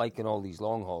 I'm not liking all these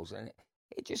long hauls. And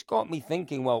it just got me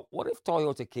thinking, well, what if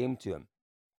Toyota came to him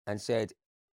and said,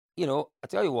 I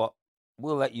tell you what,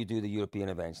 we'll let you do the European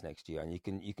events next year, and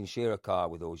you can share a car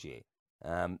with Ogier.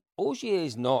 Ogier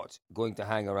is not going to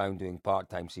hang around doing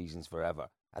part-time seasons forever.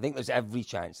 I think there's every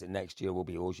chance that next year will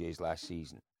be Ogier's last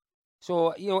season.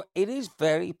 So, it is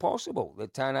very possible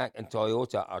that Tanak and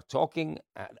Toyota are talking.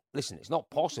 Listen, it's not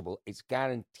possible. It's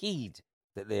guaranteed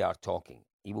that they are talking.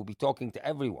 He will be talking to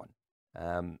everyone.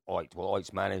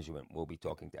 Oit's management will be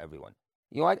talking to everyone.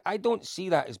 I don't see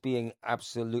that as being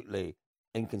absolutely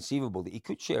inconceivable that he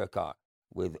could share a car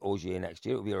with Ogier next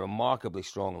year. It would be a remarkably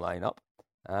strong lineup.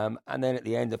 And then at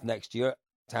the end of next year,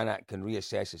 Tanak can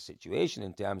reassess his situation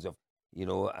in terms of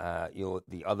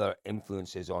the other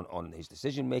influences on his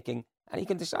decision making, and he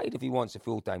can decide if he wants a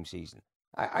full-time season.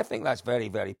 I think that's very,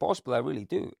 very possible. I really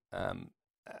do.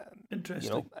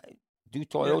 Interesting. Do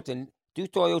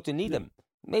Toyota need him?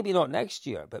 Maybe not next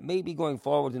year, but maybe going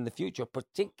forward in the future,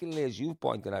 particularly as you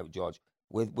pointed out, George,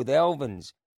 with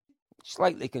Elvin's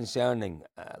slightly concerning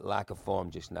lack of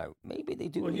form just now. Maybe they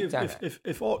do need Tanak.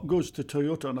 If Ott goes to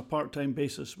Toyota on a part-time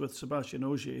basis with Sebastian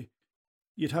Ogier,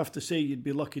 you'd have to say you'd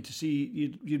be lucky to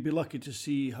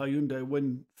see Hyundai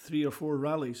win 3 or 4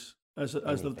 rallies as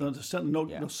they've done.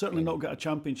 Certainly not get a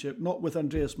championship. Not with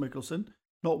Andreas Mikkelsen.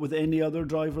 Not with any other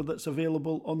driver that's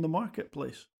available on the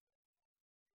marketplace.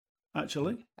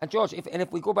 Actually, and George,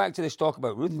 if we go back to this talk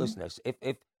about ruthlessness,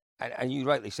 and you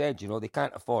rightly said, they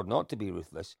can't afford not to be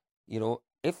ruthless.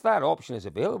 If that option is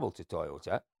available to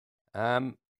Toyota,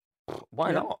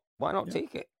 why not? Why not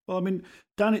take it? Well, I mean,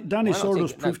 Danny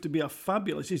Sordo's proved to be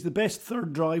fabulous. He's the best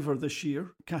third driver this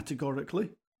year, categorically.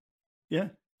 Yeah.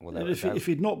 Well, and if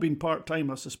he'd not been part-time,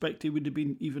 I suspect he would have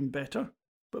been even better.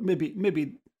 But maybe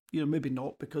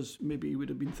not, because maybe he would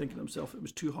have been thinking to himself it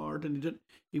was too hard, and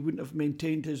he wouldn't have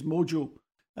maintained his mojo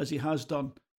as he has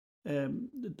done,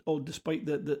 despite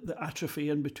the atrophy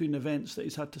in between events that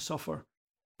he's had to suffer.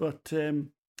 But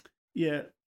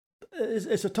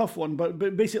it's a tough one. But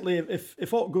basically,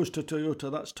 if Ott goes to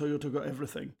Toyota, that's Toyota got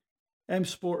everything. M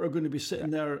Sport are going to be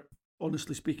sitting there,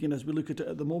 honestly speaking, as we look at it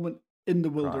at the moment, in the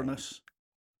wilderness. Right.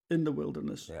 In the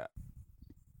wilderness. Yeah.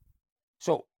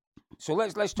 So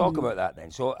let's talk about that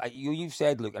then. So you've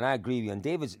said, look, and I agree with you, and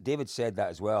David said that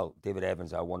as well. David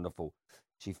Evans, our wonderful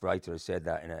chief writer, has said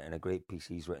that in a great piece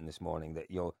he's written this morning, that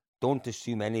don't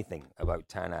assume anything about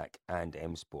Tanak and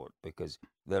M Sport, because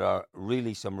there are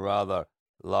really some rather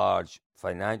large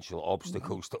financial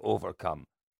obstacles to overcome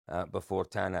before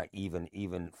Tanak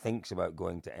even thinks about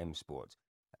going to M Sport.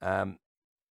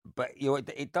 But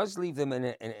it does leave them in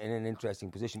an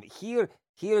interesting position. But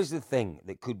here's the thing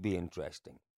that could be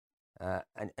interesting.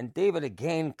 And David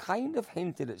again kind of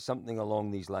hinted at something along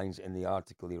these lines in the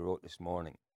article he wrote this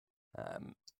morning.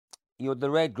 The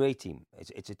red-grey team,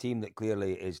 it's a team that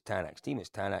clearly is Tanak's team. It's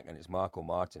Tanak and it's Marco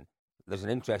Martin. There's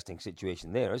an interesting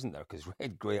situation there, isn't there? Because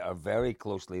red-grey are very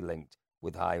closely linked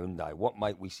with Hyundai? What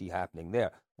might we see happening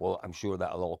there? Well, I'm sure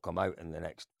that'll all come out in the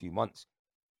next few months.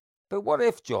 But what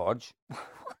if, George,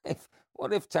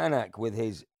 what if Tanak, with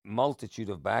his multitude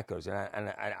of backers, and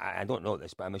I don't know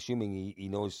this, but I'm assuming he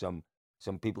knows some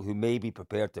people who may be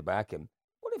prepared to back him.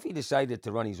 What if he decided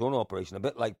to run his own operation, a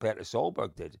bit like Petter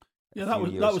Solberg did? Yeah, that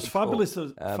was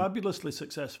fabulously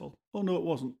successful. Oh no, it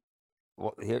wasn't.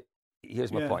 Well,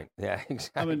 here's my point. Yeah,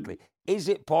 exactly. I mean, is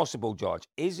it possible, George?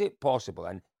 Is it possible?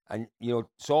 And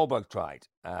Solberg tried.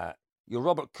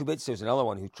 Robert Kubica is another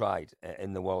one who tried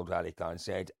in the World Rally Car and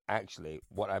said, actually,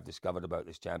 what I've discovered about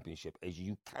this championship is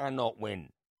you cannot win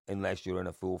unless you're in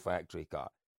a full factory car.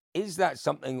 Is that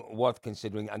something worth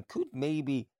considering? And could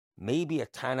maybe a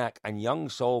Tanak and young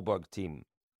Solberg team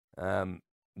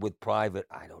with private,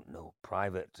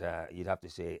 you'd have to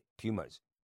say Pumas,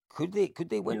 could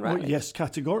they win rallies? Yes,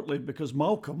 categorically, because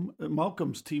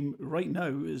Malcolm's team right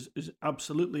now is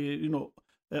absolutely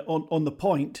on the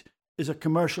point. Is a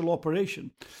commercial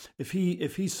operation. If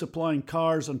he's supplying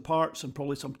cars and parts and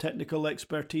probably some technical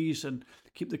expertise and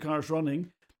keep the cars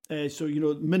running, so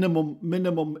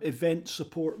minimum event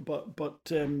support,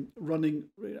 but running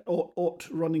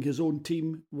his own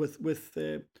team with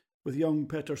young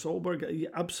Petter Solberg,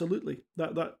 absolutely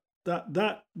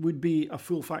that would be a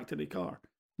full factory car.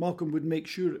 Malcolm would make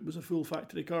sure it was a full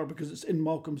factory car because it's in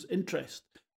Malcolm's interest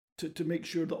to make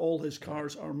sure that all his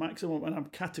cars are maximum, and I'm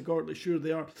categorically sure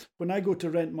they are. When I go to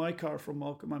rent my car from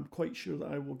Malcolm, I'm quite sure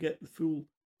that I will get the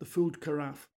full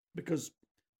carafe because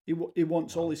he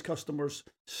wants all his customers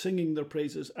singing their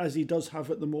praises, as he does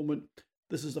have at the moment.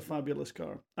 This is a fabulous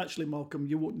car. Actually, Malcolm,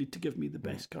 you won't need to give me the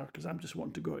best car because I'm just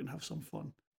wanting to go out and have some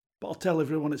fun. But I'll tell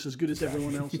everyone it's as good as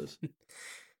everyone else's.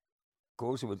 Of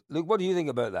course it would. Look, what do you think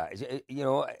about that?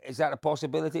 Is that a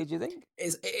possibility, do you think?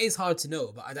 It is hard to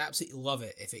know, but I'd absolutely love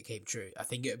it if it came true. I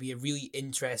think it would be a really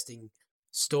interesting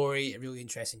story, a really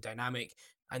interesting dynamic,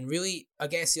 and really, I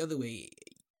guess the other way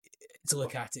to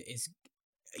look at it is,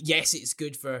 yes, it's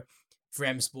good for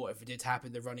M Sport if it did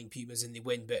happen, they're running Pumas and they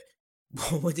win, but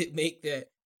what would it make the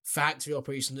factory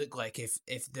operation look like if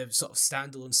the sort of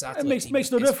standalone satellite it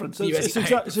makes no difference. It's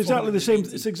exactly the same.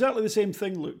 It's exactly the same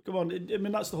thing, Luke. Come on, I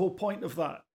mean that's the whole point of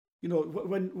that.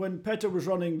 When Petter was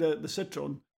running the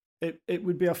Citroen, it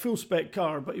would be a full spec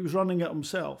car, but he was running it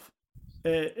himself.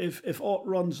 If Ott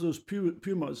runs those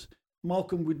Pumas,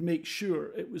 Malcolm would make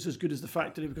sure it was as good as the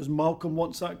factory because Malcolm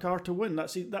wants that car to win.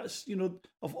 That's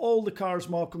of all the cars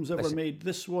Malcolm's ever made,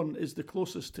 this one is the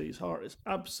closest to his heart. It's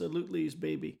absolutely his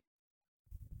baby.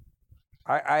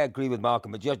 I agree with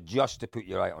Malcolm, but just to put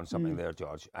you right on something there,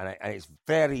 George, and it's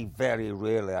very, very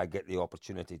rarely I get the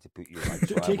opportunity to put you right,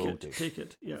 so Take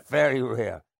it, yeah. Very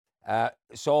rare.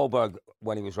 Solberg,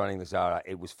 when he was running the Zara,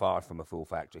 it was far from a full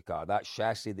factory car. That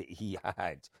chassis that he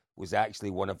had was actually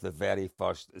one of the very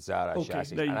first Zara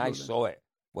chassis, and I saw it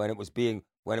when it was being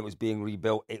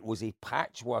rebuilt. It was a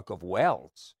patchwork of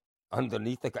welds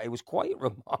underneath the car. It was quite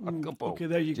remarkable. Okay,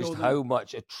 there you just go. How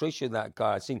much attrition that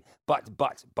car had seen. But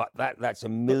that's a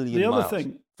million miles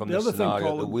from the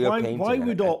scenario that we're painting. Why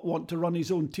would Ott want to run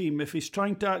his own team if he's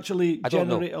trying to actually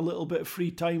generate a little bit of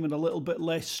free time and a little bit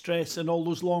less stress, and all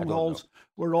those long hauls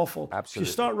were awful. Absolutely. If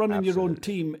you start running your own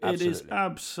team, it is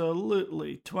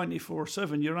absolutely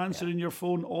 24/7. You're answering your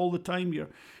phone all the time.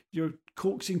 You're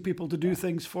coaxing people to do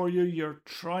things for you. You're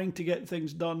trying to get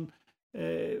things done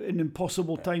in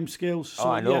impossible timescales.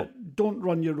 So don't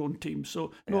run your own team.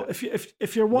 So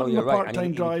if you're wanting a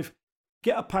part-time drive,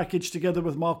 get a package together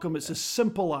with Malcolm. It's as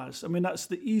simple as. I mean, that's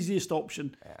the easiest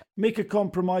option. Make a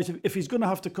compromise. If he's going to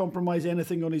have to compromise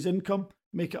anything on his income,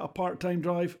 make it a part-time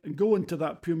drive and go into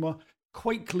that Puma.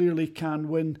 Quite clearly can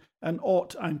win, and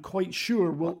Ott, I'm quite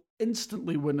sure, will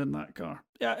instantly win in that car.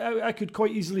 Yeah, I could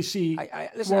quite easily see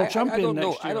world champion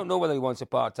next year. I don't know whether he wants a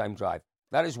part-time drive.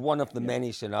 That is one of the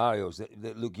many scenarios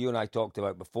that Luke, you and I talked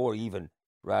about before even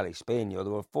Rally Spain. There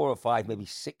were 4 or 5, maybe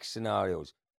 6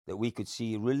 scenarios that we could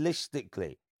see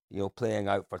realistically, playing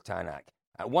out for Tanak.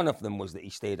 One of them was that he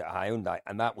stayed at Hyundai,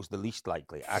 and that was the least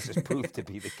likely, as has proved to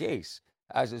be the case.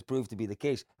 I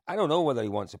don't know whether he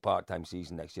wants a part-time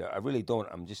season next year. I really don't.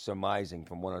 I'm just surmising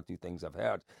from 1 or 2 things I've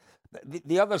heard.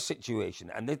 The other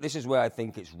situation, and this is where I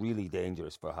think it's really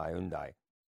dangerous for Hyundai,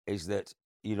 is that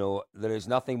there is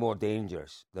nothing more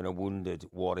dangerous than a wounded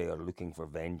warrior looking for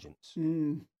vengeance.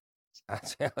 I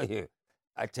tell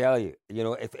you,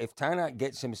 if Tanak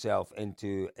gets himself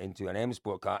into an M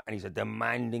Sport car and he's a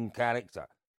demanding character,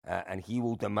 and he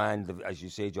will demand, as you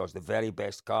say, George, the very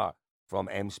best car from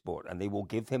M Sport, and they will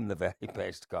give him the very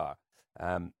best car.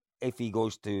 If he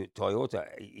goes to Toyota,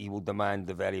 he will demand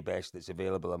the very best that's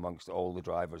available amongst all the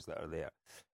drivers that are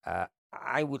there.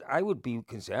 I would be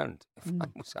concerned if I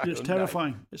was Hyundai. It's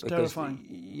terrifying. It's terrifying.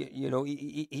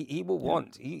 He will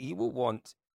want he will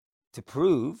want to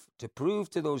prove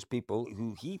to those people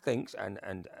who he thinks and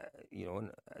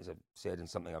as I've said in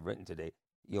something I've written today,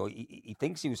 he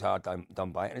thinks he was hard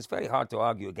done by, and it's very hard to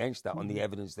argue against that on the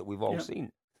evidence that we've all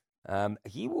seen.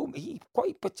 He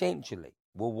quite potentially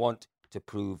will want to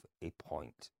prove a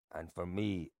point, and for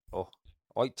me,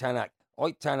 Ott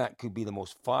Tanak could be the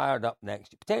most fired up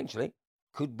potentially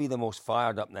could be the most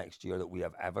fired up next year that we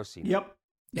have ever seen. Yep.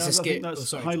 I think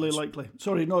that's highly likely.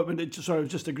 Sorry, no, I was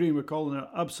just agreeing with Colin.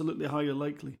 Absolutely highly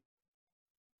likely.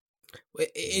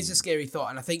 It is a scary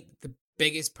thought, and I think the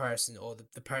biggest person, or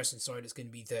the person, that's going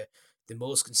to be the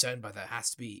most concerned by that has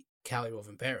to be Kalle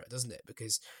Rovanperä, doesn't it?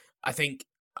 Because I think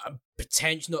I'm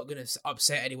potentially not going to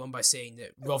upset anyone by saying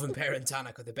that Rovanperä and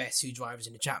Tanak are the best two drivers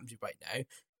in the championship right now.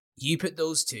 You put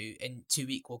those two in two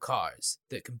equal cars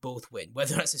that can both win,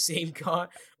 whether that's the same car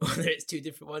or whether it's two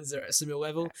different ones that are at a similar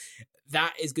level,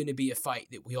 that is going to be a fight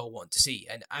that we all want to see.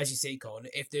 And as you say, Colin,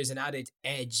 if there's an added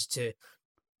edge to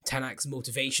Tanak's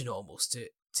motivation almost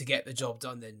to get the job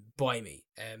done, then boy me,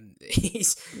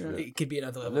 it could be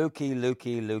another level.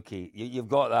 Lukey. You've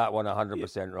got that one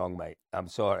 100% wrong, mate. I'm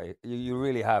sorry. You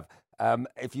really have.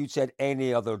 If you'd said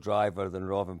any other driver than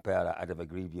Rovanperä, I'd have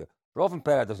agreed with you.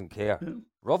 Rovanperä doesn't care. Yeah.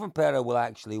 Rovanperä will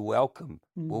actually welcome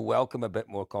a bit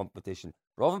more competition.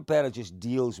 Rovanperä just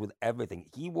deals with everything.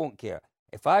 He won't care.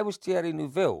 If I was Thierry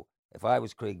Neuville, if I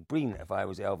was Craig Breen, if I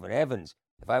was Elfyn Evans,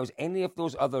 if I was any of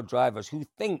those other drivers who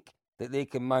think that they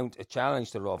can mount a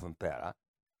challenge to Rovanperä,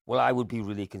 well, I would be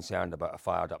really concerned about a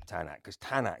fired-up Tanak, because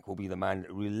Tanak will be the man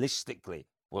that realistically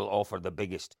will offer the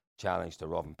biggest challenge to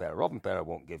Rovanperä. Rovanperä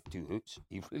won't give two hoots.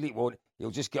 He really won't. He'll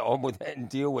just get on with it and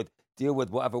deal with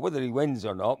whatever. Whether he wins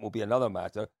or not will be another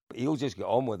matter, but he'll just get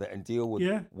on with it and deal with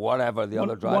whatever the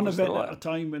other drivers. One event at a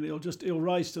time, and he'll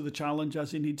rise to the challenge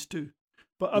as he needs to.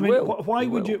 But I mean, why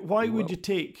would you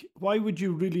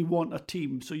really want a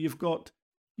team? So you've got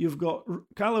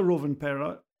Kalle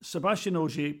Rovanperä, Sebastian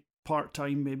Ogier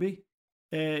part-time maybe,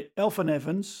 Elfyn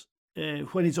Evans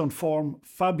when he's on form,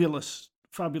 fabulous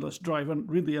driver,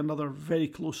 really another very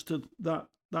close to that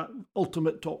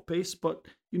ultimate top pace, but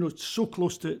so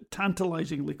close to it,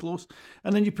 tantalisingly close.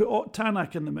 And then you put Ott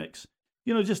Tanak in the mix.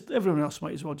 Just everyone else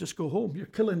might as well just go home. You're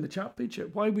killing the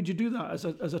championship. Why would you do that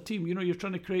as a team? You're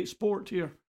trying to create sport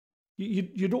here.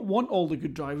 You don't want all the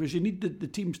good drivers. You need the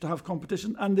teams to have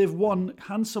competition, and they've won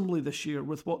handsomely this year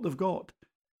with what they've got.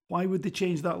 Why would they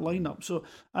change that lineup? So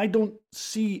I don't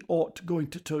see Ott going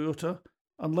to Toyota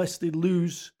unless they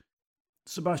lose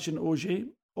Sebastian Ogier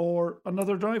or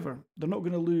another driver. They're not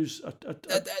going to lose.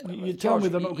 You tell me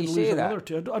they're not going to lose another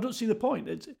two. I don't see the point.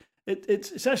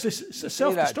 It's actually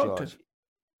self-destructive.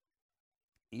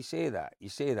 You say that,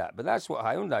 but that's what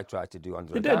Hyundai tried to do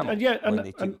under Adamo. That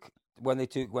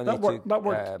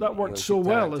worked so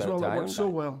well as well. That worked so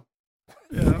well.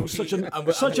 Yeah, it was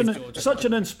such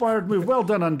an inspired move. Well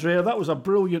done, Andrea. That was a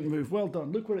brilliant move. Well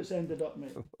done. Look where it's ended up,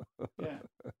 mate. Yeah.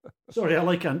 Sorry, I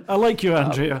like you,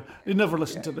 Andrea. You never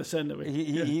listen to this anyway.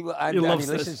 He loves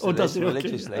this. Does he?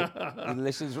 Religiously. He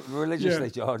listens religiously,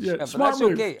 George. Yeah. Smart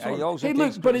move. Okay.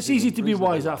 Look, but it's easy to be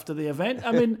wise after the event.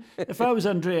 I mean, if I was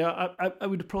Andrea, I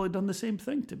would have probably done the same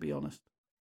thing, to be honest.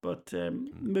 But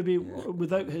maybe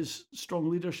without his strong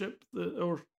leadership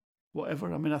or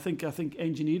whatever. I mean, I think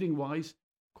engineering-wise,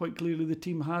 quite clearly the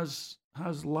team has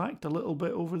lacked a little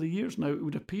bit over the years now, it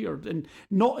would appear. And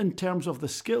not in terms of the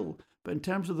skill, but in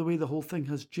terms of the way the whole thing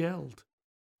has gelled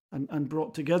and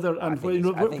brought together. And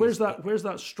where's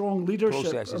that strong leadership?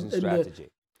 Processes and strategy.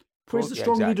 Where's the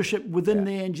strong leadership within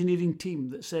the engineering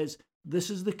team that says, this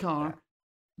is the car,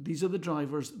 these are the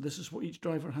drivers, this is what each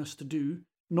driver has to do?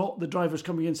 Not the drivers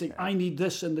coming in saying, I need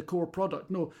this in the core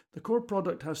product. No, the core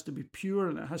product has to be pure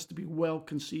and it has to be well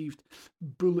conceived,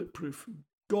 bulletproof,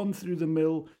 gone through the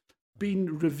mill,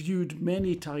 been reviewed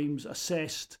many times,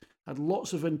 assessed, had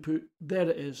lots of input. There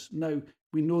it is. Now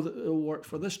we know that it'll work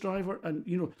for this driver, and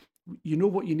you know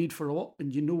what you need for Ott,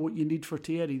 and you know what you need for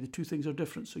Thierry. The two things are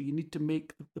different, so you need to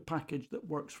make the package that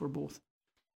works for both.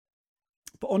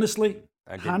 But honestly,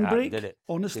 handbrake.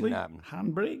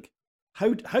 Handbrake.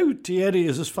 How Thierry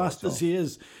is as fast as he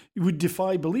is, you would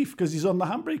defy belief because he's on the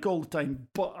handbrake all the time.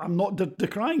 But I'm not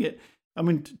decrying it. I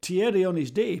mean, Thierry on his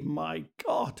day, my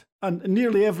God. And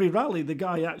nearly every rally, the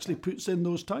guy actually puts in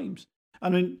those times.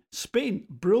 And in Spain,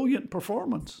 brilliant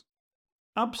performance.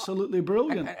 Absolutely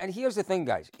brilliant. And here's the thing,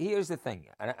 guys. Here's the thing.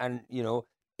 And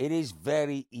it is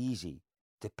very easy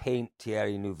to paint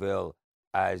Thierry Neuville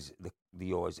as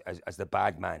the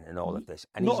bad man in all of this,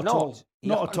 and he's not.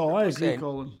 Not at all. I agree,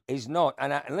 Colin. He's not.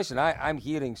 And listen, I'm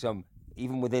hearing some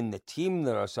even within the team,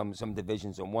 there are some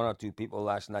divisions, and one or two people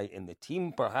last night in the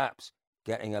team perhaps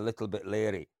getting a little bit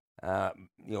leery,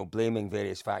 blaming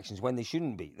various factions when they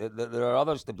shouldn't be. There are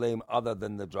others to blame other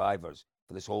than the drivers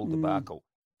for this whole debacle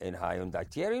in Hyundai.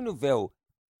 Thierry Neuville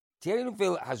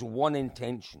has one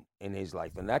intention in his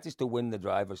life, and that is to win the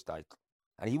driver's title.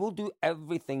 And he will do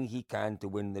everything he can to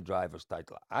win the driver's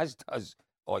title, as does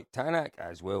Ott Tanak,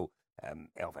 as will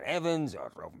Elfyn Evans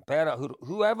or Robin Pera,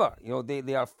 whoever.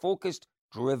 They are focused,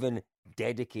 driven,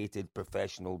 dedicated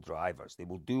professional drivers. They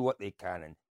will do what they can.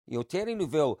 And, Thierry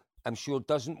Neuville, I'm sure,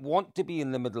 doesn't want to be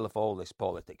in the middle of all this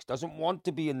politics, doesn't want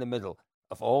to be in the middle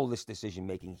of all this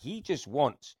decision-making. He just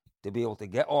wants to be able to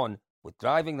get on with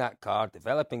driving that car,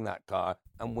 developing that car,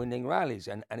 and winning rallies.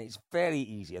 And it's very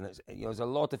easy. And there's a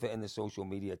lot of it in the social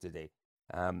media today.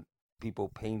 People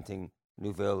painting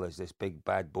Neuville as this big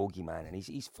bad bogeyman, and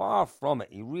he's far from it.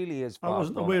 He really is far from it. I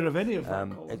wasn't aware of any of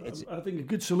that. I think a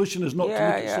good solution is not to look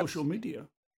at social media.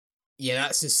 Yeah,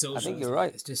 that's just social. I think you're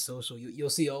right. It's just social.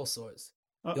 You'll see all sorts.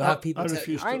 You'll have people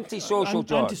anti-social,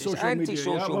 George. Anti-social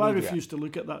media. Well, I refuse to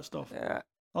look at that stuff. Yeah.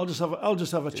 I'll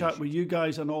just have a chat with you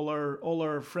guys and all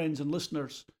our friends and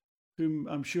listeners, whom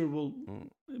I'm sure will.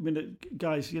 I mean,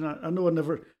 guys, I know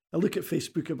I look at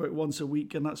Facebook about once a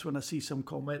week, and that's when I see some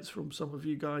comments from some of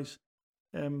you guys,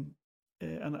 and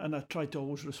I try to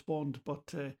always respond,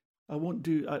 but I won't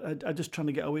do. I just trying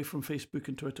to get away from Facebook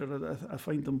and Twitter. I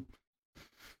find them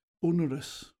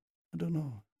onerous. I don't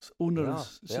know. It's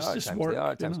onerous. It's just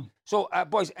work. So,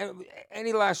 boys,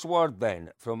 any last word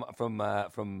then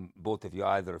from both of you,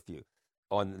 either of you,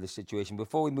 on the situation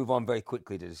before we move on very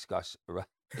quickly to discuss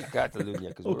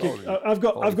Catalonia? Okay, I've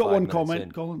got one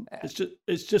comment, Colin.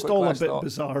 It's just all a bit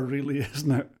bizarre, really,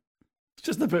 isn't it? It's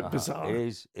just a bit bizarre.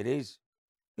 It is.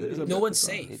 No one's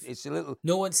safe. It's a little.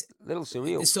 No one's little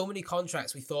surreal. There's so many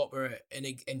contracts we thought were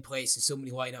in place, and so many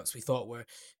lineups we thought were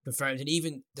confirmed, and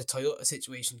even the Toyota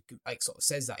situation sort of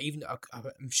says that. Even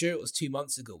I'm sure it was 2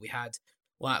 months ago we had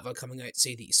Latva coming out to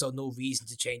say that he saw no reason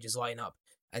to change his lineup,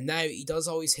 and now he does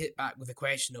always hit back with the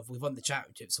question of we've won the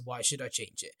championship, so why should I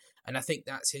change it? And I think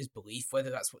that's his belief. Whether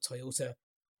that's what Toyota,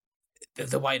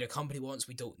 the wider company wants,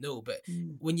 we don't know. But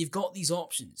when you've got these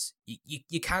options,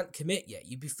 you can't commit yet.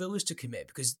 You'd be foolish to commit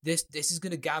because this is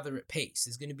going to gather at pace.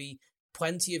 There's going to be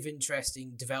plenty of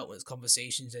interesting developments,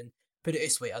 conversations, and put it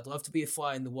this way, I'd love to be a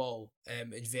fly in the wall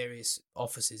in various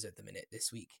offices at the minute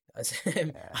this week.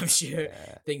 I'm sure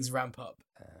things ramp up.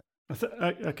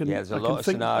 I can there's a lot of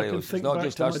scenarios. I can think back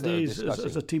to my days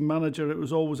as a team manager. It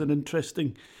was always an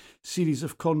interesting series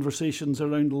of conversations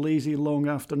around lazy long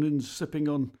afternoons, sipping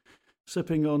on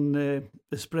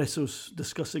espressos,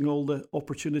 discussing all the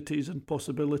opportunities and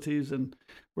possibilities, and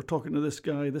we're talking to this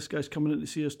guy's coming in to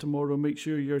see us tomorrow, make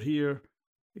sure you're here,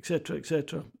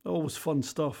 etc. Always fun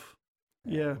stuff.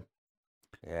 Yeah,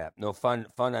 no, fun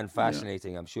and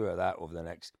fascinating. I'm sure of that over the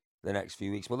next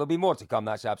few weeks. Well, there'll be more to come,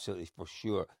 that's absolutely for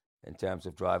sure, in terms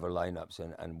of driver lineups,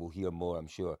 and we'll hear more, I'm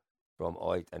sure, from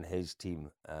Ott and his team,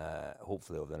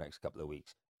 hopefully over the next couple of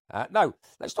weeks. Now,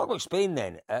 let's talk about Spain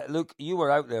then. Luke, you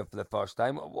were out there for the first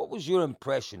time. What was your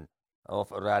impression of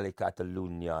Rally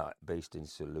Catalunya based in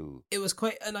Salou? It was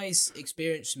quite a nice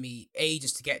experience for me,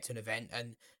 just to get to an event,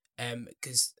 and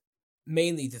because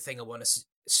mainly the thing I want to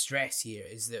stress here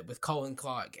is that with Colin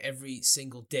Clark, every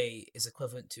single day is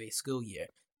equivalent to a school year.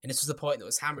 And this was the point that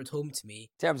was hammered home to me.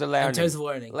 In terms of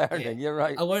learning. Yeah. You're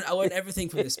right. I learned everything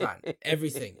from this man.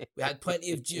 Everything. We had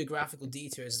plenty of geographical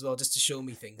detours as well, just to show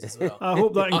me things as well. I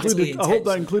hope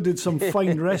that included some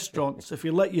fine restaurants. If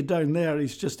he let you down there,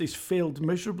 he's failed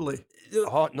miserably.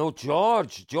 Oh no,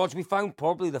 George, we found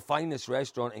probably the finest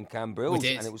restaurant in Cambrils,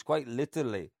 and it was quite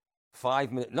literally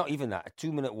 5 minutes, not even that, a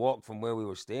 2-minute walk from where we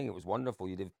were staying. It was wonderful.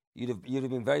 You'd have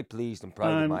been very pleased and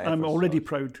proud of my efforts. I'm already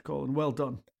proud, Colin. Well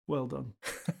done. Well done.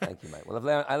 Thank you, mate.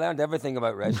 Well, I learned everything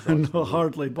about restaurants. No,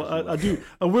 hardly, but I do.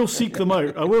 I will seek them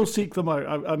out.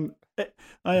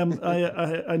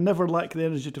 I never lack the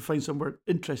energy to find somewhere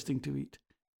interesting to eat.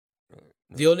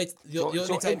 The only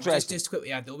time, just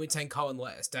quickly add, the only time Colin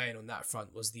let us down on that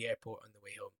front was the airport on the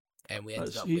way home, and we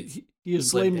ended up with he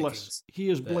is blameless. He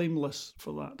is blameless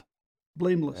for that.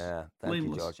 Blameless. Yeah, thank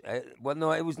you, George. It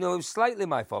was slightly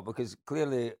my fault because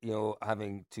clearly,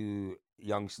 having two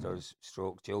youngsters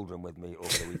stroke children with me over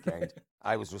the weekend,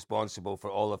 I was responsible for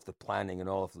all of the planning and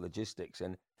all of the logistics,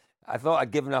 and I thought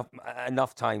I'd given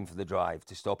enough time for the drive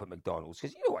to stop at McDonald's,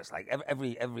 because you know what it's like,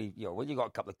 every when you got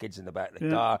a couple of kids in the back of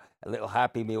the car, a little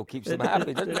Happy Meal keeps them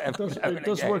happy, doesn't it? It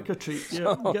does work a treat.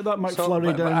 Yeah, get that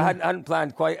McFlurry down. I hadn't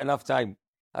planned quite enough time.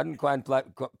 Planned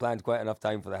quite enough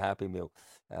time for the Happy Meal,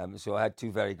 so I had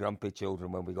two very grumpy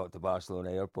children when we got to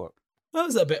Barcelona airport. That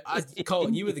was a bit.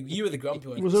 Colin, you were the grumpy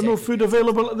one. Was there no food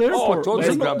available at the airport?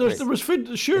 There was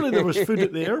food. Surely there was food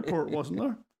at the airport, wasn't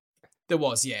there? There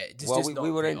was, yeah. Just not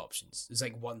great options. There's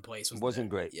like one place. Wasn't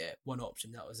great. Yeah, one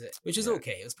option. That was it. Which is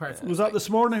okay. It was perfect. Was that this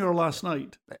morning or last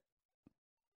night?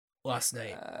 Last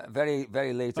night. Very,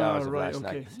 very late hours of last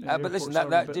night. Yeah, but listen,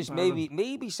 that just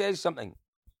maybe says something.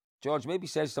 George, maybe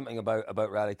says something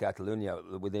about Rally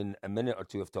Catalunya. Within a minute or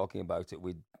two of talking about it,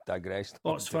 we digressed.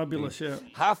 Oh, it's fabulous, yeah.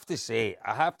 I have to say,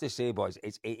 boys,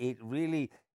 it's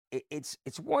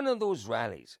one of those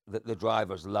rallies that the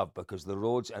drivers love because the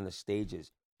roads and the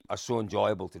stages are so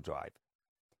enjoyable to drive.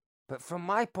 But from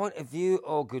my point of view,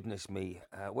 oh goodness me,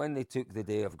 when they took the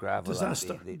day of gravel,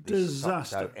 disaster, they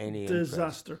sucked out any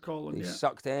disaster, interest. Colin. They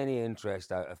sucked any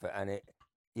interest out of it, and it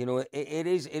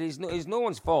is no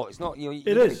one's fault. It's not it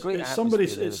is. It's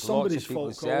somebody's fault.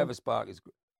 The service park is.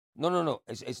 No.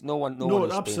 It's no one.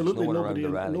 Absolutely nobody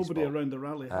around the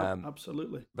rally.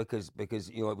 Absolutely. Because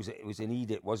it was an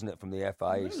edict, wasn't it, from the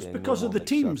FIA? It was because of the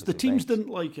teams. The teams didn't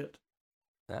like it.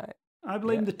 Right. I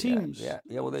blame the teams. Yeah.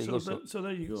 Well, there you go. So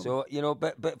there you go. So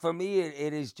but for me,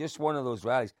 it is just one of those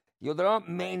rallies. There aren't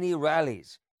many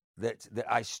rallies that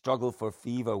I struggle for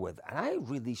fever with, and I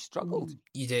really struggled.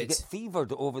 You did to get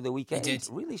fevered over the weekend. You did.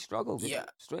 Really struggled. Yeah,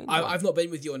 strange. I've not been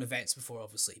with you on events before,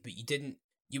 obviously, but you didn't.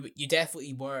 You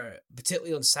definitely were,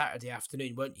 particularly on Saturday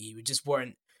afternoon, weren't you? You just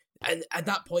weren't. And at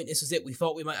that point, this was it. We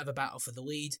thought we might have a battle for the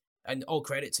lead, and all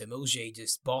credit to him, Ogier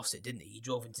just bossed it, didn't he? He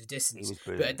drove into the distance.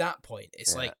 But at that point,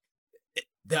 it's like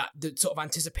the sort of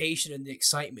anticipation and the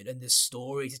excitement and the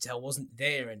story to tell wasn't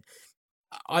there. And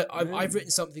I've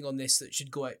written something on this that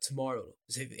should go out tomorrow.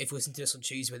 So if you listen to this on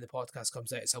Tuesday when the podcast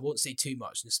comes out, so I won't say too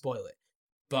much and spoil it.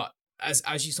 But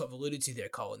as you sort of alluded to there,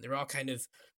 Colin,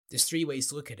 there's three ways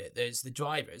to look at it. There's the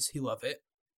drivers who love it.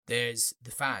 There's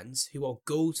the fans who all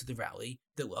go to the rally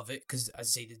that love it because,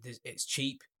 as I say, it's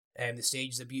cheap. The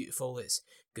stages are beautiful. It's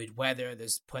good weather.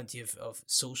 There's plenty of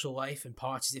social life and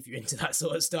parties if you're into that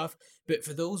sort of stuff. But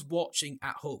for those watching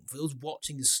at home, for those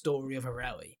watching the story of a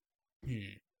rally,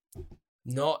 didn't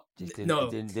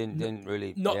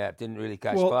really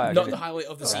catch fire. Not the highlight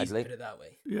of the season. Put it that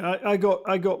way. Yeah,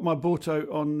 I got my boat out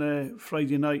on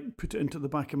Friday night, put it into the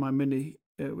back of my Mini,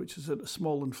 which is a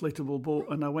small inflatable boat,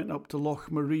 and I went up to Loch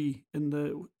Marie in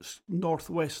the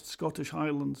northwest Scottish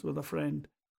Highlands with a friend.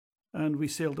 And we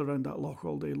sailed around that loch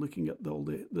all day, looking at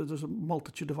there's a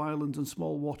multitude of islands and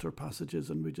small water passages,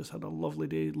 and we just had a lovely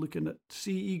day looking at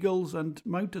sea eagles and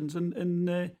mountains in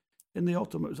the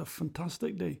autumn. It was a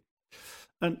fantastic day,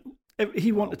 and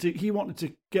he wanted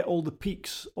to get all the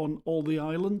peaks on all the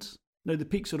islands. Now the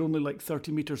peaks are only like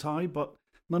 30 meters high, but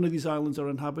none of these islands are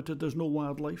inhabited. There's no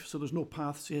wildlife, so there's no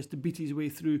paths. He has to beat his way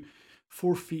through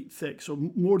 4 feet thick, so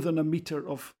more than a meter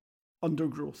of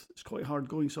undergrowth. It's quite hard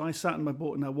going. So I sat in my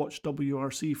boat and I watched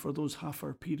WRC for those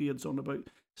half-hour periods on about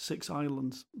 6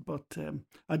 islands. But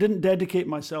I didn't dedicate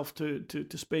myself to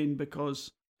Spain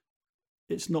because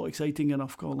it's not exciting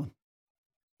enough, Colin.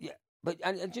 Yeah, but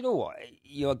and you know what?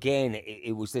 Again,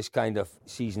 it was this kind of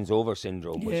season's over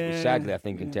syndrome, which sadly, I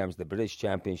think, in terms of the British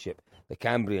Championship, the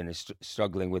Cambrian is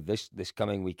struggling with this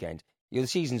coming weekend. The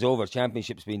season's over.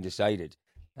 Championship's been decided.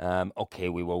 Okay,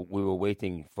 we were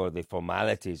waiting for the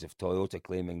formalities of Toyota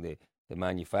claiming the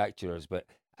manufacturers, but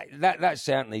that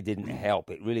certainly didn't help.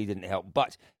 It really didn't help.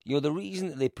 But the reason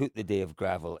that they put the day of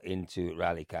gravel into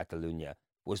Rally Catalunya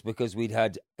was because we'd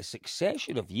had a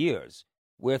succession of years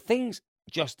where things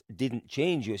just didn't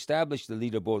change. You established the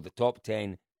leaderboard, the top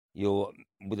 10,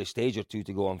 with a stage or two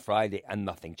to go on Friday, and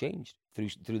nothing changed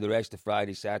through the rest of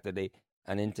Friday, Saturday,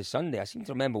 and into Sunday. I seem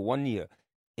to remember one year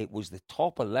it was the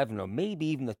top 11 or maybe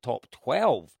even the top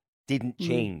 12 didn't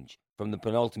change from the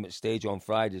penultimate stage on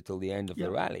Friday till the end of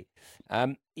the rally.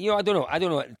 I don't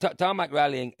know. Tarmac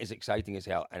rallying is exciting as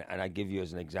hell, and I give you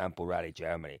as an example Rally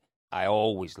Germany. I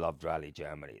always loved Rally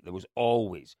Germany. There was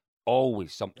always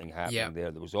something happening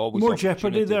there. There was always more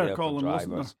jeopardy there, Colin,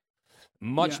 wasn't there?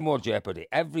 Much more jeopardy.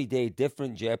 Every day,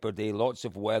 different jeopardy, lots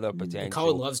of weather potential.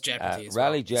 Colin loves jeopardy as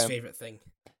well. His favourite thing.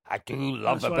 I do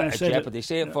love a bit of jeopardy.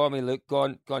 Say it for me, Luke. Go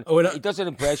on. Oh, he does an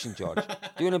impression, George.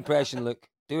 Do an impression, Luke.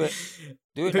 Do it.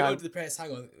 Do it now. To the press.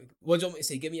 Hang on. What do you want me to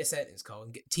say? Give me a sentence,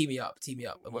 Colin. Tee me up,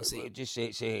 and we'll see. Just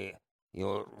say,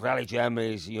 Rally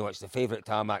Germany is, it's the favourite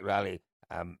tarmac rally,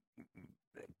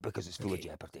 because it's full of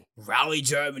jeopardy. Rally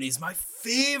Germany is my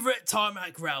favourite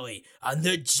tarmac rally, and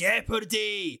the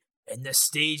jeopardy in the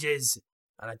stages.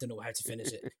 And I don't know how to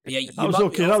finish it. But yeah, that was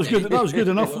okay. That was good. That was good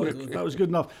enough. That was good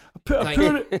enough.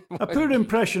 A poor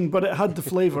impression, but it had the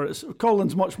flavour.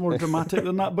 Colin's much more dramatic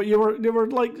than that. But you were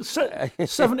like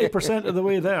 70% of the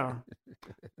way there.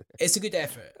 It's a good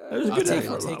effort. It was a good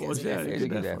effort. It's a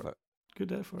good effort.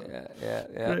 Good effort. Yeah.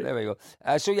 There we go.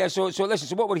 So listen.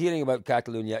 So what we're hearing about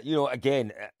Catalonia,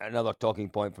 again, another talking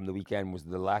point from the weekend was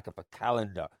the lack of a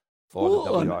calendar for the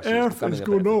WRC. What on earth is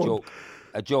going on?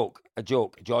 A joke,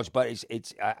 George. But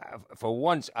it's for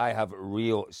once I have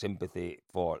real sympathy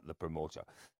for the promoter.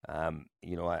 I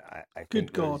think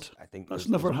good God, I think that's there's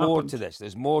never more happened. to this.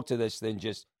 There's more to this than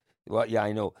just. Well, yeah,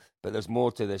 I know, but there's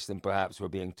more to this than perhaps we're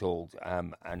being told,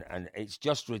 and it's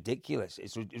just ridiculous.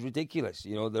 It's ridiculous.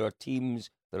 There are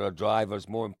teams, there are drivers.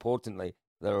 More importantly,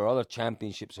 there are other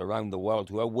championships around the world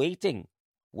who are waiting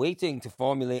to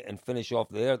formulate and finish off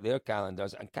their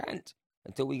calendars and can't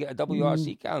until we get a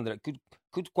WRC calendar. It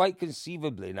could quite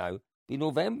conceivably now be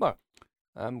November.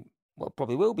 Well, it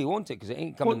probably will be, won't it? Because it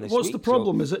ain't coming this week. What's the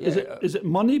problem? Is it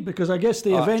money? Because I guess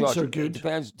the events George, are good. It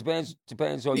depends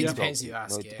on it you. Depends who you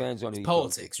ask. It depends on who you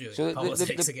politics, really. So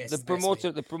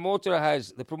the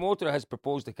promoter has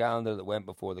proposed a calendar that went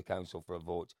before the council for a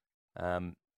vote,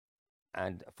 and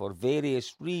for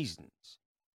various reasons,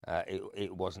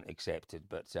 it wasn't accepted.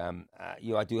 But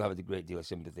I do have a great deal of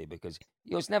sympathy because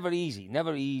it's never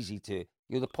easy to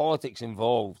the politics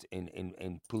involved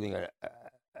in pulling a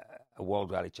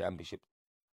World Rally Championship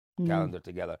calendar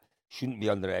together shouldn't be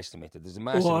underestimated. There's a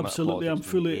massive amount of absolutely. I'm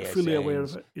fully aware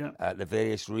of it. Yeah. The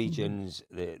various regions,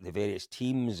 the various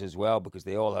teams as well, because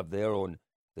they all have their own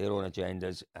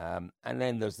agendas. And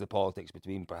then there's the politics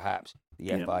between perhaps the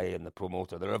FIA and the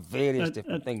promoter. There are various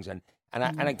different things. And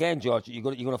again, George, you're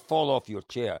going to fall off your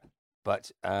chair. But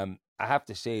I have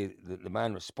to say that the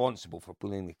man responsible for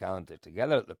pulling the calendar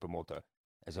together at the promoter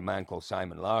is a man called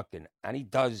Simon Larkin, and he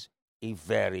does a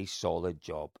very solid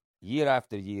job. Year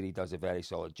after year, he does a very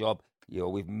solid job.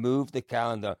 We've moved the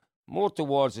calendar more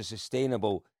towards a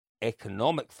sustainable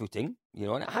economic footing,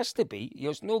 and it has to be.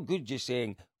 It's no good just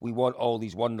saying we want all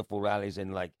these wonderful rallies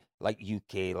in like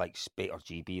UK, like Spain, or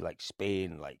GB, like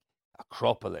Spain, like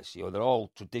Acropolis. They're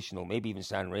all traditional. Maybe even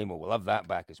San Remo. We'll have that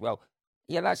back as well.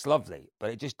 Yeah, that's lovely,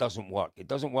 but it just doesn't work. It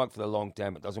doesn't work for the long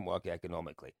term. It doesn't work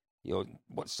economically.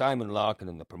 What Simon Larkin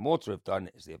and the promoter have done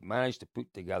is they've managed to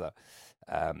put together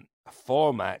a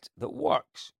format that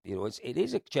works. It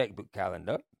is a checkbook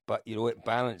calendar, but it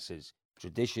balances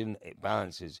tradition. It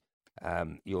balances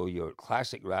your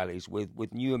classic rallies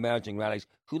with new emerging rallies.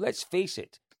 Who, let's face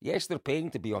it, yes, they're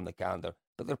paying to be on the calendar,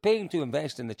 but they're paying to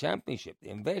invest in the championship. They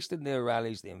invest in their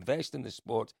rallies. They invest in the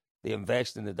sport. They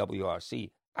invest in the WRC.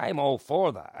 I'm all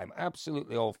for that. I'm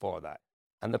absolutely all for that.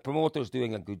 And the promoter's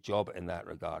doing a good job in that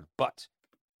regard. But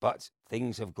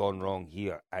things have gone wrong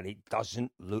here, and it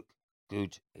doesn't look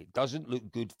good. It doesn't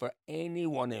look good for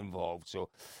anyone involved. So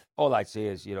all I'd say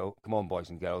is, come on,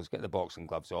 boys and girls, get the boxing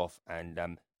gloves off and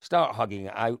start hugging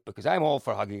it out, because I'm all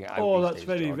for hugging it out. Oh, that's days,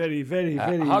 very, George. very, very,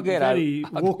 very, very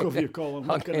woke of you, Colin.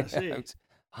 What can I say?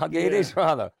 It is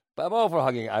rather. But I'm all for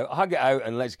hugging it out. Hug it out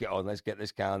and let's get on. Let's get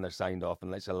this calendar signed off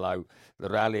and let's allow the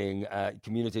rallying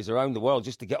communities around the world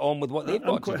just to get on with what they've got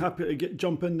to do. I'm quite happy to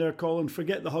jump in there, Colin.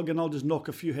 Forget the hugging. I'll just knock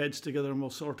a few heads together and we'll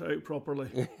sort it out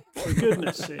properly. For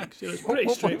goodness sakes. It's pretty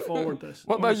straightforward, this.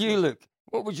 What about you, Luke?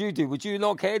 What would you do? Would you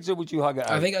knock heads or would you hug it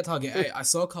out? I think I'd hug it out. I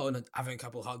saw Colin having a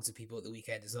couple of hugs with people at the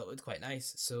weekend as well. It looked quite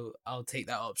nice. So I'll take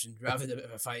that option rather than a bit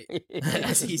of a fight.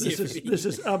 That's easier for me. This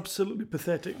is absolutely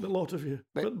pathetic, the lot of you.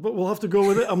 But we'll have to go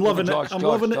with it. I'm loving it. I'm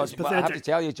loving it. It's pathetic. I have to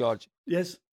tell you, George.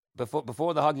 Yes.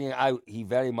 Before the hugging it out, he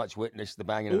very much witnessed the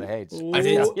banging of the heads. I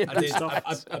did.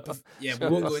 Yeah, we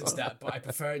won't go into that, but I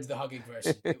preferred the hugging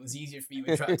version. It was easier for me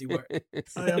when trying to do work.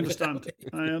 I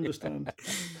understand.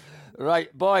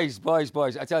 Right, boys.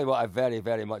 I tell you what, I very,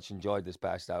 very much enjoyed this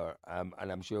past hour,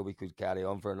 and I'm sure we could carry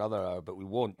on for another hour, but we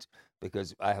won't,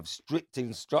 because I have strict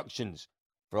instructions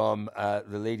from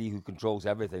the lady who controls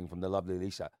everything, from the lovely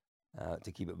Lisa,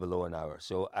 to keep it below an hour.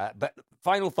 So, but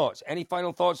final thoughts? Any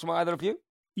final thoughts from either of you?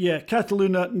 Yeah,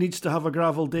 Catalunya needs to have a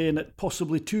gravel day, and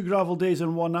possibly 2 gravel days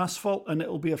and 1 asphalt, and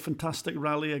it'll be a fantastic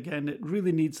rally again. It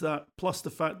really needs that. Plus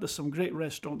the fact there's some great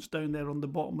restaurants down there on the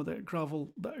bottom of that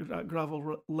gravel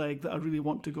leg that I really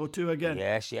want to go to again.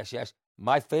 Yes.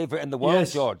 My favourite in the world,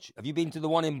 yes. George. Have you been to the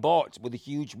one in Bot with the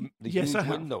huge yes, I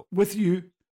window? Have. With you,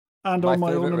 and on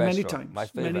my own many restaurant. times. My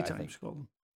favourite, many times, Colin.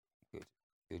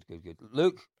 Good.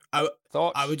 Luke?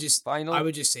 Thoughts? I would just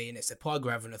say, and it's a plug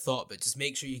rather than a thought, but just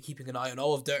make sure you're keeping an eye on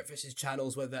all of Dirtfish's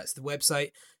channels, whether that's the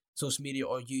website, social media,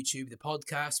 or YouTube, the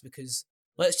podcast, because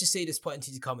let's just say there's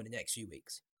plenty to come in the next few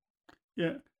weeks.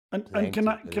 Yeah, and can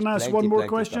I ask one more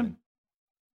question?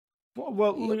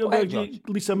 Well,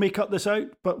 Lisa may cut this out,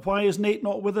 but why is Nate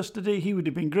not with us today? He would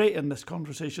have been great in this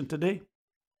conversation today.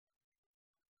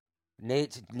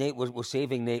 Nate, we're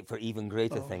saving Nate for even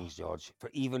greater things, George. For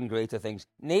even greater things.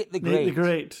 Nate the Great. Nate the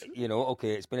Great. You know,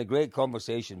 okay, it's been a great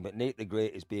conversation, but Nate the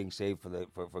Great is being saved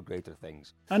for greater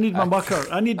things. I need my mucker.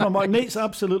 Nate's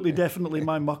absolutely, definitely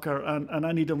my mucker, and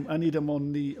I need him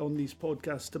on these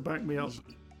podcasts to back me up.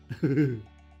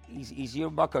 He's your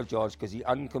mucker, George, because he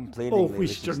uncomplainingly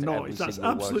listens to every That's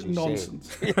single absolute word you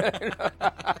nonsense. say.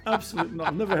 Absolute nonsense.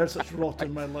 I've never heard such rot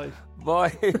in my life.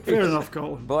 Boys, fair enough,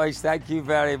 Colin. Boys, thank you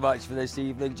very much for this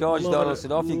evening. George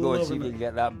Donaldson, off you go and see if you can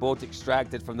get that boat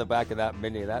extracted from the back of that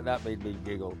Mini. That made me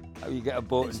giggle. How you get a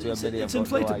boat into a Mini, I've got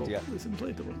no idea. It's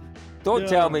inflatable. Don't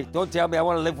tell me. I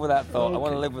want to live with that thought. Okay. I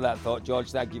want to live with that thought,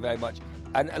 George. Thank you very much.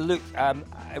 And look, I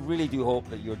really do hope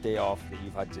that your day off that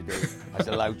you've had today has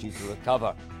allowed you to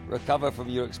recover from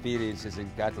your experiences in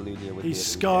Catalonia. He's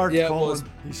scarred, Colin.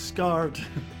 He's scarred.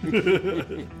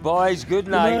 Boys, good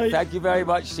night. Thank you very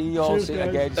much. See you all again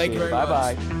soon. Thank you very much.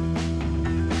 Bye-bye.